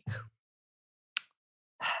like,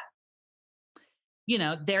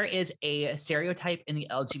 there is a stereotype in the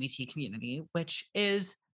LGBT community, which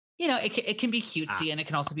is, it can be cutesy and it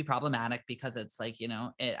can also be problematic because it's like,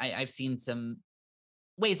 I've seen some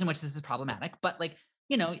ways in which this is problematic, but like,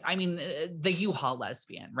 I mean, the U-Haul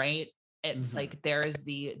lesbian, right? It's like, there's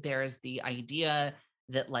the idea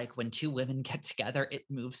that like when two women get together, it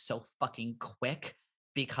moves so fucking quick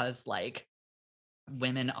because like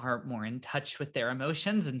women are more in touch with their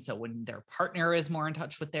emotions. And so when their partner is more in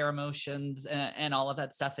touch with their emotions and all of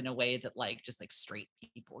that stuff in a way that like, just like straight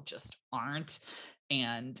people just aren't.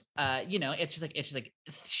 And, it's just like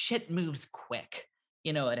shit moves quick.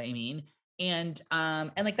 You know what I mean? And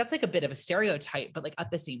like, that's like a bit of a stereotype, but like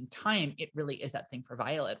at the same time, it really is that thing for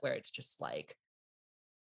Violet where it's just like,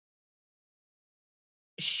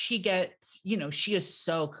 she gets, she is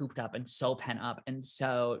so cooped up and so pent up and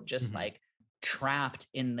so just like trapped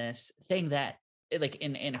in this thing that like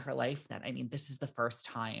in her life that, I mean, this is the first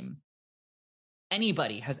time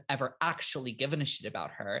anybody has ever actually given a shit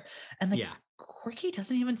about her. And like, Corky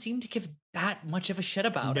doesn't even seem to give that much of a shit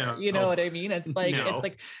about her. You know what I mean? It's like, it's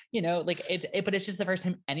like, but it's just the first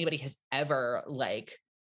time anybody has ever like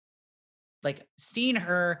seen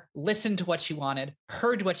her, listened to what she wanted,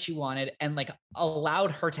 heard what she wanted, and like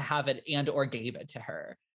allowed her to have it and or gave it to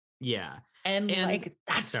her. Yeah. And like,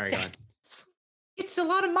 that's, sorry, go on. It's a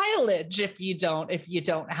lot of mileage if you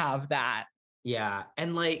don't have that. Yeah.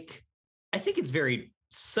 And like, I think it's very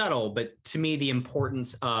subtle, but to me, the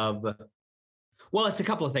importance of, well, it's a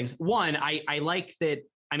couple of things. One, I like that.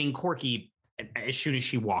 I mean, Corky, as soon as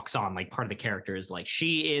she walks on, like part of the character is like,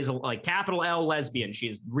 she is like capital L lesbian.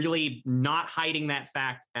 She's really not hiding that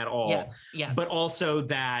fact at all. Yeah. But also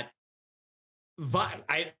that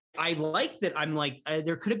I like that. I'm like,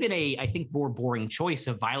 there could have been I think, more boring choice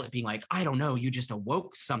of Violet being like, I don't know, you just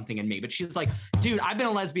awoke something in me. But she's like, dude, I've been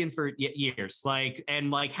a lesbian for years. Like,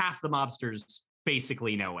 and like half the mobsters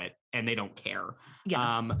basically know it and they don't care.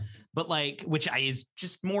 Yeah. But like, which is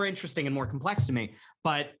just more interesting and more complex to me.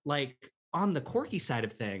 But like on the Corky side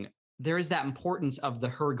of thing, there is that importance of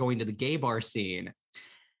her going to the gay bar scene.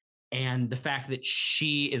 And the fact that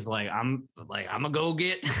she is like, I'm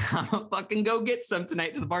gonna fucking go get some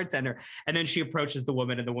tonight to the bartender. And then she approaches the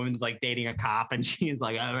woman and the woman's like dating a cop. And she's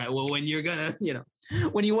like, all right, well, when you're gonna,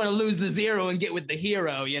 when you want to lose the zero and get with the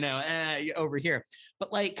hero, over here.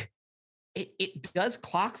 But like, it does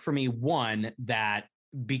clock for me, one, that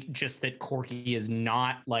just that Corky is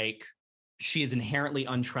not like, she is inherently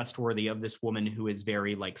untrustworthy of this woman who is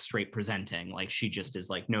very like straight presenting. Like she just is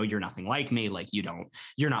like, no, you're nothing like me. Like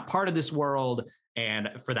you're not part of this world. And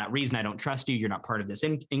for that reason, I don't trust you. You're not part of this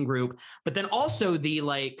in group. But then also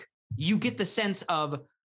you get the sense of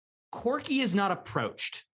Corky is not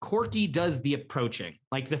approached. Corky does the approaching.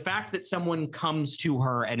 Like the fact that someone comes to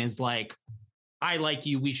her and is like, I like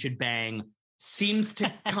you, we should bang, seems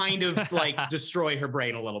to kind of like destroy her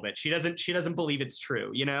brain a little bit. She doesn't believe it's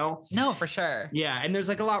true, No, for sure. Yeah. And there's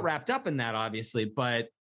like a lot wrapped up in that, obviously, but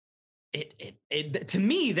it to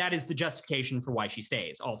me, that is the justification for why she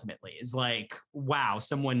stays ultimately, is like, wow,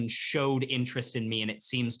 someone showed interest in me and it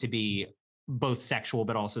seems to be both sexual,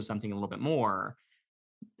 but also something a little bit more.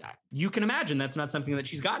 You can imagine that's not something that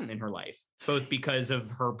she's gotten in her life, both because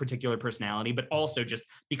of her particular personality, but also just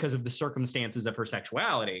because of the circumstances of her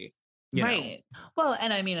sexuality. Right. Well,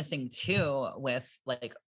 and I mean, a thing too with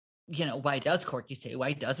like, why does Corky stay?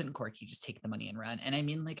 Why doesn't Corky just take the money and run? And I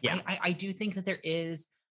mean, like, I do think that there is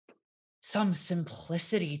some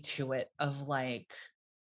simplicity to it of like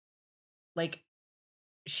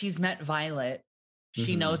she's met Violet.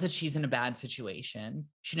 She knows that she's in a bad situation.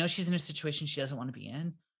 She knows she's in a situation she doesn't want to be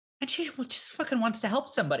in. And she just fucking wants to help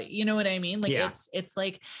somebody. You know what I mean? Like, it's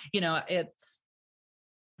like, it's,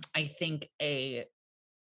 I think a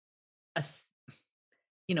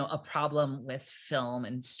problem with film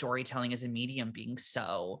and storytelling as a medium being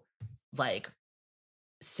so like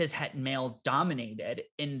cishet male dominated,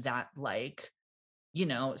 in that like,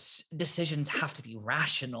 decisions have to be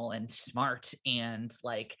rational and smart and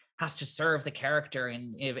like has to serve the character.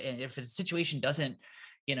 And if a situation doesn't,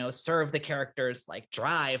 serve the character's like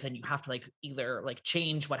drive, then you have to like either like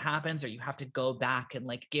change what happens, or you have to go back and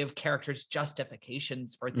like give characters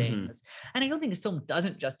justifications for things. And I don't think this film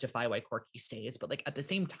doesn't justify why Corky stays, but like at the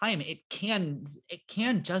same time, it can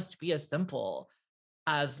just be as simple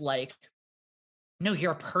as like, no,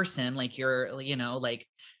 you're a person, like you're, like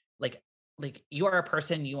you are a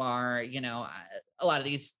person, you are, a lot of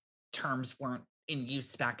these terms weren't in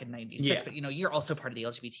use back in 96, but you're also part of the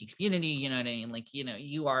LGBT community, you know what I mean? Like,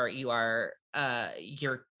 you are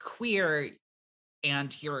you're queer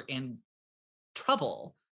and you're in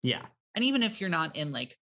trouble. Yeah. And even if you're not in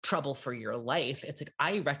like trouble for your life, it's like,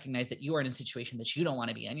 I recognize that you are in a situation that you don't want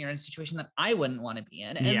to be in. You're in a situation that I wouldn't want to be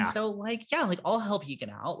in. And so like, like I'll help you get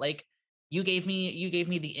out. Like you gave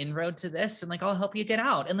me the inroad to this, and like, I'll help you get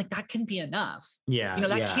out. And like, that can be enough. Yeah.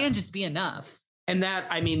 That can just be enough. And that,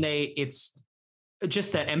 I mean, it's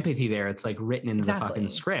just that empathy there. It's like written in the fucking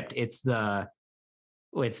script. It's the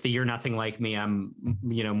you're nothing like me. I'm,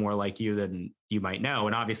 more like you than you might know.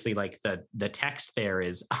 And obviously like the text there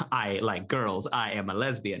is, I like girls, I am a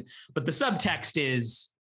lesbian. But the subtext is,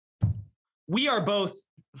 we are both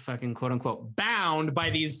fucking quote unquote bound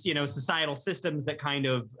by these, societal systems that kind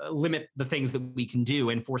of limit the things that we can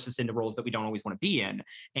do and force us into roles that we don't always want to be in.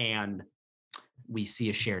 And we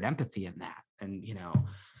see a shared empathy in that. And,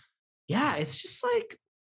 it's just like,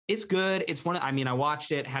 it's good. It's I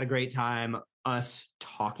watched it, had a great time. us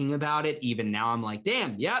talking about it, even now, I'm like,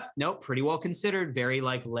 damn, yep, nope, pretty well considered, very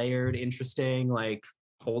like layered, interesting, like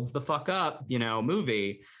holds the fuck up,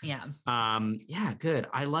 movie. Yeah. Yeah, good.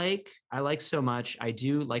 I like so much. I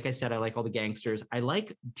do, like I said, I like all the gangsters. I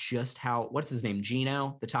like just how, what's his name?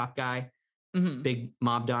 Gino, the top guy, big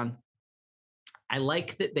mob don. I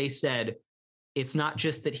like that they said it's not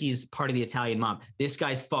just that he's part of the Italian mob. This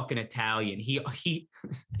guy's fucking Italian. He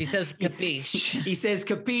says capiche. He says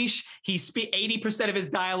capiche. 80% of his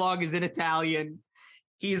dialogue is in Italian.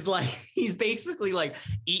 He's basically like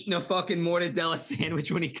eating a fucking mortadella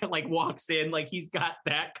sandwich when he like walks in. Like he's got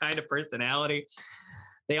that kind of personality.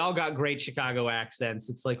 They all got great Chicago accents.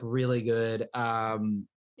 It's like really good. Yeah,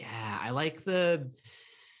 I like the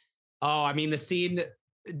scene,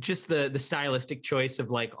 just the stylistic choice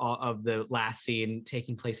of like all of the last scene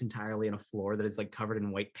taking place entirely on a floor that is like covered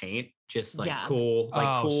in white paint. Just like cool,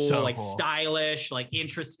 so like cool. Stylish, like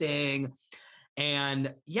interesting.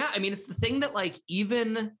 And yeah, I mean, it's the thing that like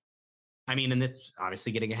even, I mean, and this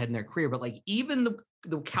obviously getting ahead in their career, but like even the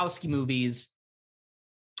Wachowski movies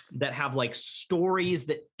that have like stories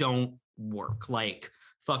that don't work, like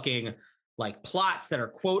fucking like plots that are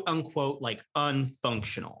quote unquote like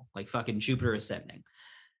unfunctional, like fucking Jupiter Ascending.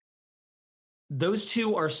 Those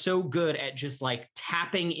two are so good at just like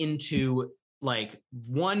tapping into like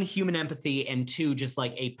one, human empathy, and two, just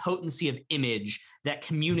like a potency of image that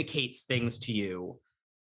communicates things to you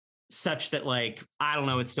such that like, I don't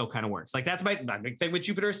know, it still kind of works. Like that's my big thing with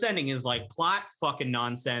Jupiter Ascending is like plot fucking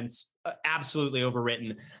nonsense, absolutely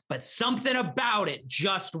overwritten, but something about it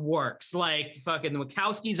just works. Like fucking the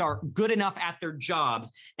Wachowskis are good enough at their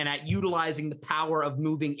jobs and at utilizing the power of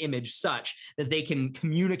moving image such that they can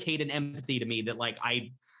communicate an empathy to me that like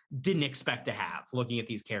I didn't expect to have looking at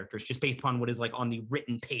these characters just based upon what is like on the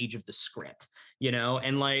written page of the script,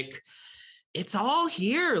 and like it's all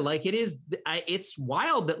here. Like it's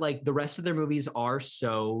wild that like the rest of their movies are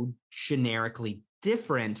so generically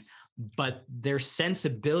different, but their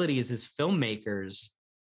sensibilities as filmmakers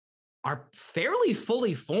are fairly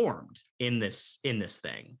fully formed in this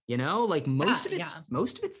thing, like most of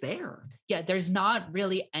it's there. Yeah. There's not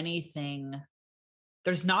really anything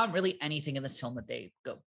in this film that they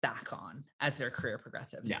go back on as their career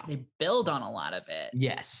progresses. No. They build on a lot of it.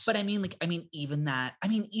 Yes. But even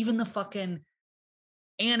the fucking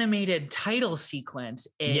animated title sequence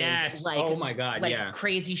is like, oh my God, like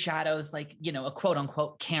crazy shadows, like, a quote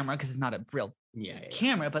unquote camera, because it's not a real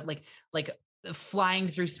camera, but like flying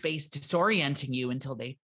through space, disorienting you until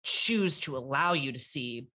they choose to allow you to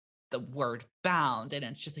see the word bound. And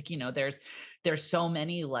it's just like, there's so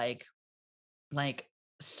many like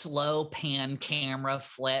slow pan camera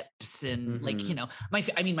flips and like,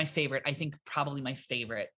 my favorite, I think probably my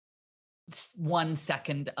favorite 1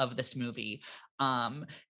 second of this movie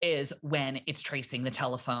is when it's tracing the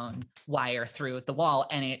telephone wire through the wall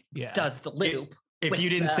and it does the loop. If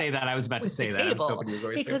you didn't say that, I was about to say that.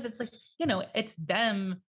 Because it's like, it's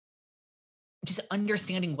them just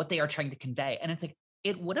understanding what they are trying to convey. And it's like,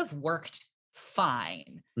 it would have worked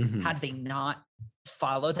fine had they not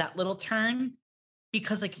followed that little turn.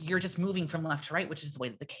 Because like you're just moving from left to right, which is the way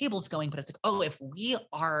that the cable's going. But it's like, oh, if we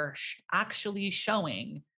are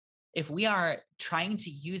if we are trying to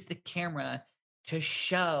use the camera to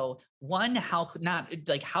show one, how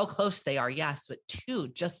close they are, yes, but two,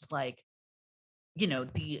 just like,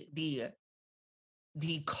 the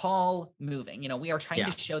call moving, we are trying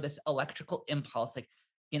to show this electrical impulse, like,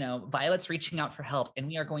 Violet's reaching out for help, and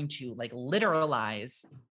we are going to like literalize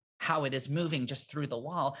how it is moving just through the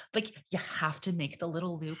wall. Like you have to make the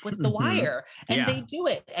little loop with the wire, and they do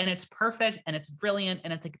it, and it's perfect and it's brilliant.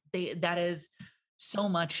 And it's like that is so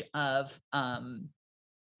much of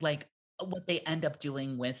like what they end up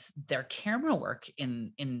doing with their camera work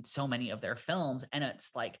in so many of their films. And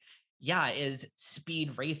it's like, is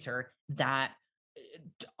Speed Racer that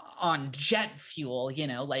on jet fuel,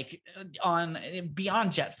 like on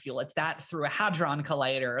beyond jet fuel, it's that through a hadron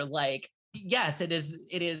collider, like, yes, it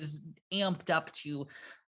is amped up to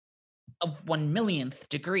a 1/1,000,000th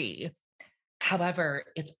degree. However,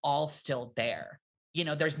 it's all still there.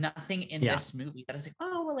 There's nothing in this movie that is like,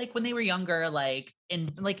 oh, well, like when they were younger, like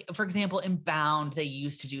like, for example, in Bound, they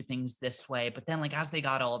used to do things this way, but then like as they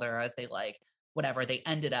got older, as they like whatever, they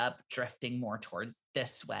ended up drifting more towards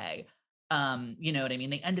this way. You know what I mean?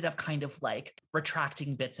 They ended up kind of like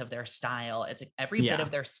retracting bits of their style. It's like every bit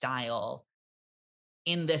of their style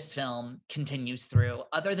in this film continues through,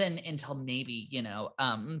 other than until maybe,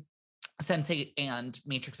 Sense8 and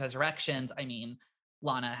Matrix Resurrections. I mean,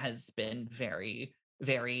 Lana has been very,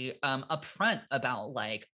 very upfront about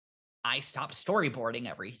like, I stopped storyboarding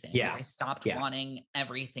everything. Yeah. I stopped wanting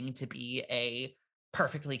everything to be a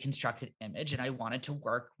perfectly constructed image, and I wanted to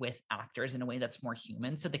work with actors in a way that's more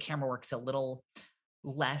human. So the camera work's a little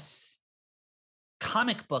less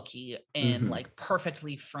comic booky and like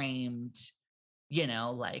perfectly framed, you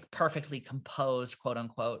know, like perfectly composed, quote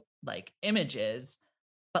unquote, like images.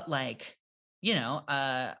 But like, you know,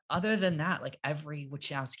 other than that, like every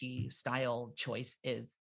Wachowski style choice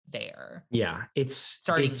is there. Yeah, it's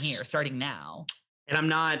starting now. And I'm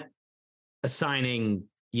not assigning,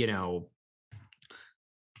 you know,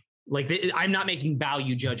 like I'm not making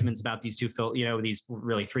value judgments about these these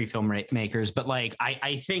really three filmmakers, but like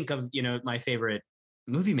I think of, you know, my favorite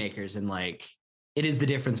movie makers, and like it is the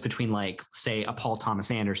difference between like, say, a Paul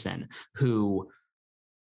Thomas Anderson who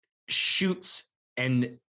shoots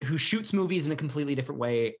movies in a completely different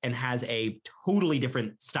way and has a totally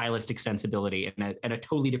different stylistic sensibility and a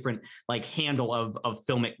totally different like handle of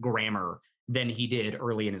filmic grammar than he did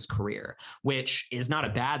early in his career, which is not a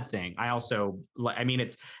bad thing. I mean,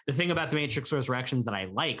 it's the thing about The Matrix Resurrections that I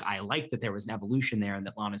like that there was an evolution there and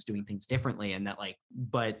that Lana's doing things differently, and that like,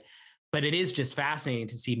 but it is just fascinating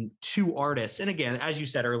to see two artists. And again, as you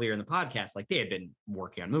said earlier in the podcast, like they had been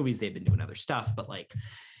working on movies, they'd been doing other stuff, but like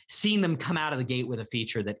seeing them come out of the gate with a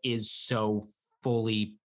feature that is so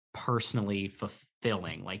fully personally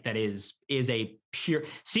fulfilling, like that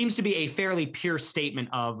seems to be a fairly pure statement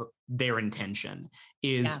of their intention,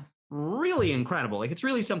 is really incredible. Like it's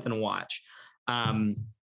really something to watch. It's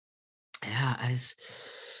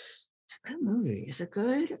a good movie. It's a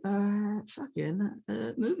good fucking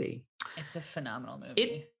movie. It's a phenomenal movie.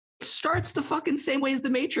 It starts the fucking same way as The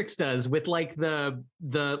Matrix does, with like the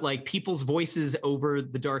like people's voices over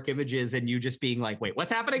the dark images and you just being like, wait,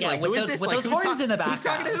 what's happening? Like, who is this? With like, those horns in the background. Who's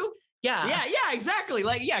talking to who? Yeah, exactly.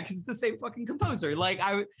 Like, because it's the same fucking composer. Like,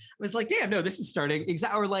 I was like, damn, no, this is starting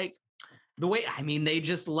exactly. Or like the way, I mean, they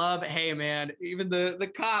just love. Hey, man, even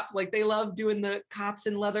the cops, like they love doing the cops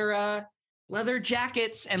in leather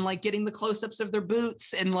jackets and like getting the close-ups of their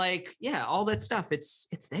boots and like, all that stuff. It's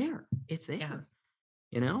there. Yeah.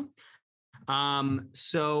 You know?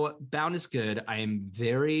 So Bound is good. I am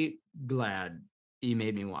very glad you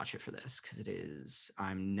made me watch it for this, because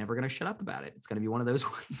I'm never going to shut up about it. It's going to be one of those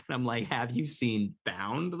ones that I'm like, have you seen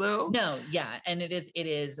Bound though? No. Yeah. And it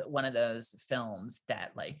is one of those films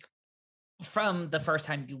that like, from the first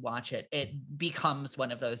time you watch it, it becomes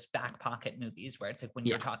one of those back pocket movies where it's like when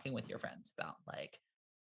you're talking with your friends about like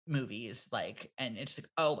movies, like, and it's like,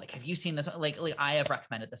 oh, like, have you seen this one? Like I have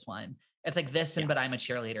recommended this one. It's like this, and But I'm a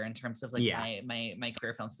Cheerleader in terms of like my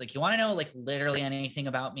career films. It's like, you want to know like literally anything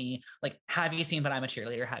about me? Like, have you seen But I'm a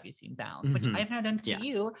Cheerleader? Have you seen Bound? Which I've now done to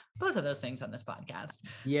you, both of those things on this podcast.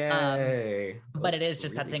 Yay! But it is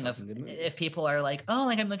just really that thing of if people are like, oh,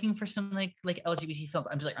 like I'm looking for some like LGBT films.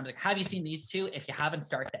 I'm just like, have you seen these two? If you haven't,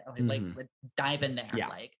 start there. Like dive in there. Yeah.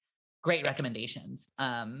 Like great recommendations.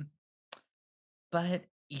 But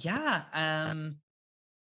yeah.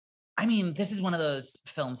 I mean, this is one of those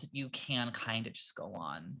films that you can kind of just go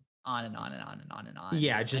on and on and on and on and on.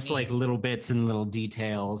 Yeah, just like little bits and little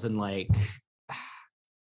details and like,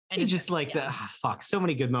 and just like so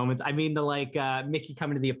many good moments. I mean, the like Mickey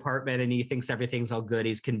coming to the apartment and he thinks everything's all good.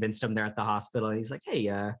 He's convinced him they're at the hospital and he's like,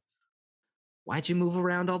 hey, why'd you move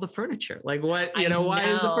around all the furniture? Like what, why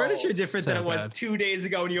is the furniture different than it was 2 days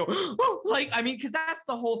ago? And you go, oh, like, I mean, because that's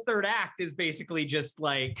the whole third act is basically just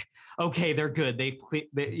like, okay, they're good.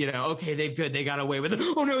 Okay, they've good. They got away with it.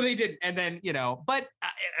 Oh no, they didn't. And then, but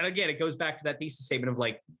and again, it goes back to that thesis statement of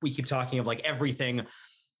like, we keep talking of like everything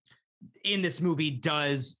in this movie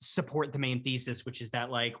does support the main thesis, which is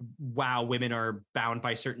that like, wow, women are bound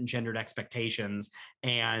by certain gendered expectations.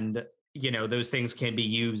 And, those things can be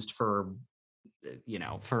used for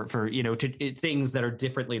things that are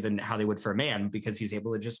differently than how they would for a man, because he's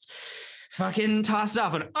able to just fucking toss it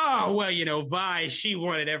off and, oh, well, Vi, she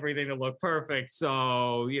wanted everything to look perfect.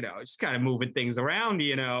 So, just kind of moving things around,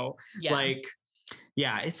 like,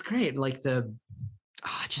 it's great. Like the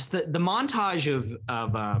montage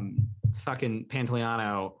of fucking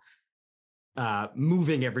Pantoliano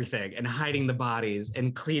moving everything and hiding the bodies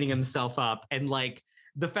and cleaning himself up, and like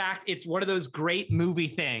the fact it's one of those great movie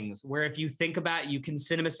things where if you think about it, you can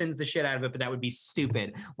cinema sins the shit out of it, but that would be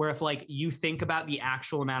stupid. Where if like you think about the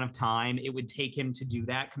actual amount of time it would take him to do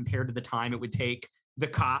that compared to the time it would take the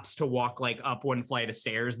cops to walk like up one flight of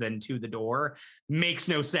stairs then to the door, makes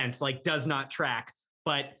no sense, like does not track.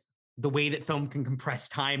 But the way that film can compress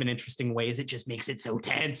time in interesting ways, it just makes it so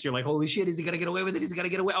tense. You're like, holy shit, is he gonna get away with it? Is he gonna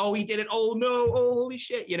get away? Oh, he did it. Oh no. Oh, holy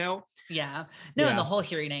shit, you know? Yeah. No, and the whole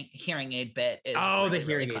hearing aid bit is the hearing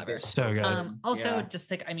really aid clever. is so good. Also,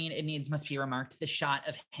 just like, I mean, it must be remarked, the shot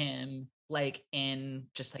of him like in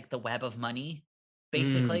just like the web of money,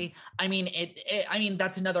 basically. I mean, I mean,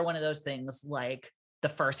 that's another one of those things, like the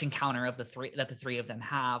first encounter of the three of them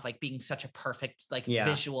have, like being such a perfect like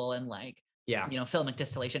visual and like filmic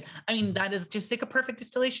distillation. I mean, that is just like a perfect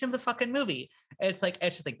distillation of the fucking movie. It's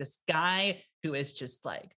just like this guy who is just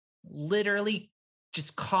like literally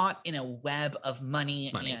just caught in a web of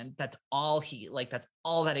money. And that's all that's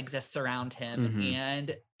all that exists around him,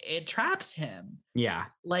 and it traps him.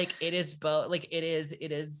 Like it is both, like it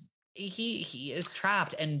is he is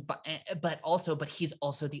trapped, but he's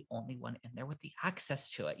also the only one in there with the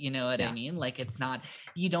access to it, you know what I mean? Like it's not,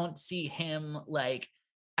 you don't see him like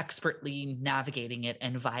expertly navigating it,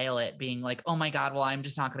 and Violet being like, oh my god, well, I'm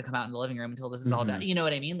just not going to come out in the living room until this is all done, you know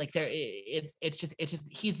what I mean? Like there, it's just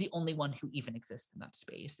he's the only one who even exists in that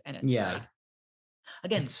space, and it's like,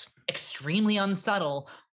 again, it's extremely unsubtle,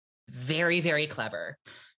 very, very clever.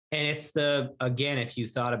 And it's again, if you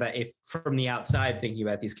thought about, if from the outside thinking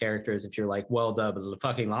about these characters, if you're like, well, the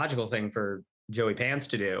fucking logical thing for Joey Pants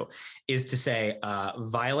to do is to say,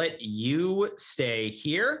 Violet, you stay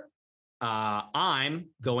here. I'm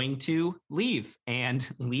going to leave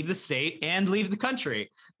the state and leave the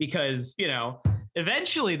country because, you know,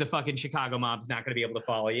 eventually the fucking Chicago mob's not going to be able to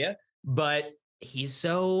follow you. But he's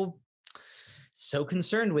so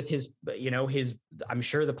concerned with his, I'm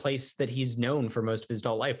sure the place that he's known for most of his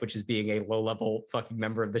adult life, which is being a low-level fucking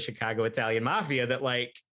member of the Chicago Italian mafia, that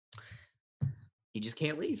like, he just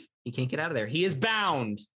can't leave. He can't get out of there. He is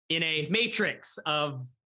bound in a matrix of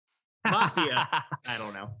mafia. I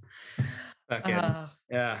don't know. Okay.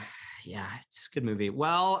 It's a good movie.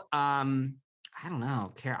 Well, I don't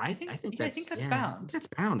know, Kara. I think that's bound.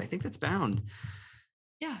 I think that's bound.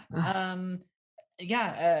 Yeah.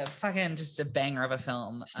 Fucking just a banger of a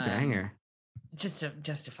film. Just a banger. Just a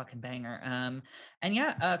fucking banger. And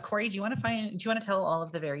Corey, do you want to tell all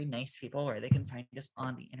of the very nice people where they can find us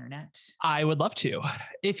on the internet? I would love to.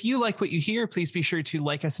 If you like what you hear, please be sure to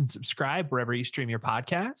like us and subscribe wherever you stream your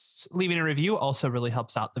podcasts. Leaving a review also really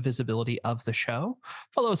helps out the visibility of the show.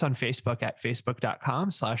 Follow us on Facebook at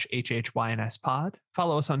facebook.com/HHYNSpod.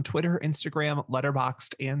 Follow us on Twitter, Instagram,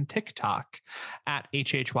 Letterboxd, and TikTok at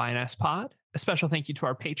HHYNSpod. A special thank you to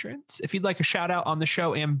our patrons. If you'd like a shout out on the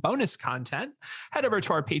show and bonus content, head over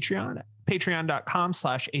to our Patreon at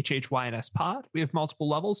patreon.com/HHYNSpod. We have multiple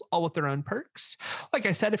levels, all with their own perks. Like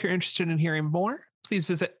I said, if you're interested in hearing more, please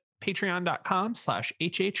visit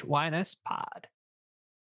patreon.com/HHYNSpod.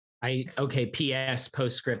 PS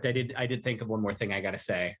postscript. I did think of one more thing I got to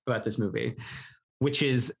say about this movie, which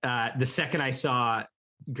is the second I saw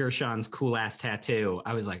Gershon's cool ass tattoo,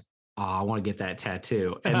 I was like, oh, I want to get that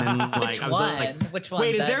tattoo. And then like, which one?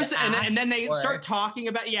 Wait, is there, and then they start talking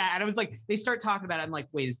about, and I was like, they start talking about it. I'm like,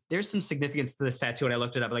 wait, there's some significance to this tattoo. And I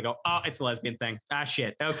looked it up and I go, oh, it's a lesbian thing. Ah,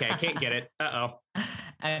 shit. Okay. Can't get it. Uh-oh.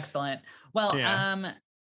 Excellent. Well, so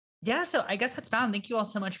I guess that's bound. Thank you all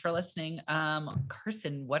so much for listening.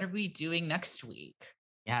 Carson, what are we doing next week?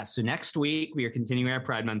 Yeah. So next week we are continuing our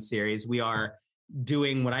Pride Month series. We are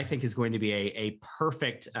doing what I think is going to be a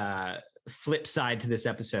perfect, flip side to this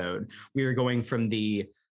episode. We are going from the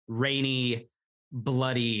rainy,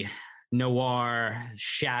 bloody, noir,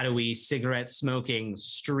 shadowy, cigarette smoking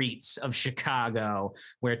streets of Chicago,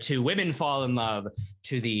 where two women fall in love,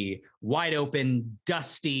 to the wide open,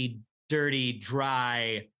 dusty, dirty,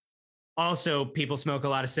 dry, also people smoke a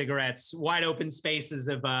lot of cigarettes, wide open spaces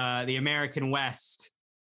of the American West,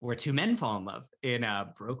 where two men fall in love in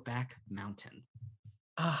Brokeback Mountain.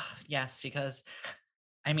 Yes, because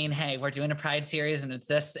I mean, hey, we're doing a Pride series and it's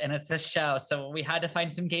this show. So we had to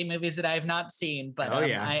find some gay movies that I have not seen. But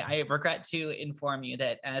I regret to inform you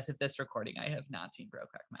that as of this recording, I have not seen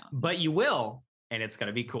Brokeback Mountain. But you will, and it's going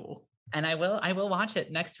to be cool. And I will watch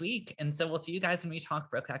it next week. And so we'll see you guys when we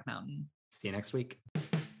talk Brokeback Mountain. See you next week.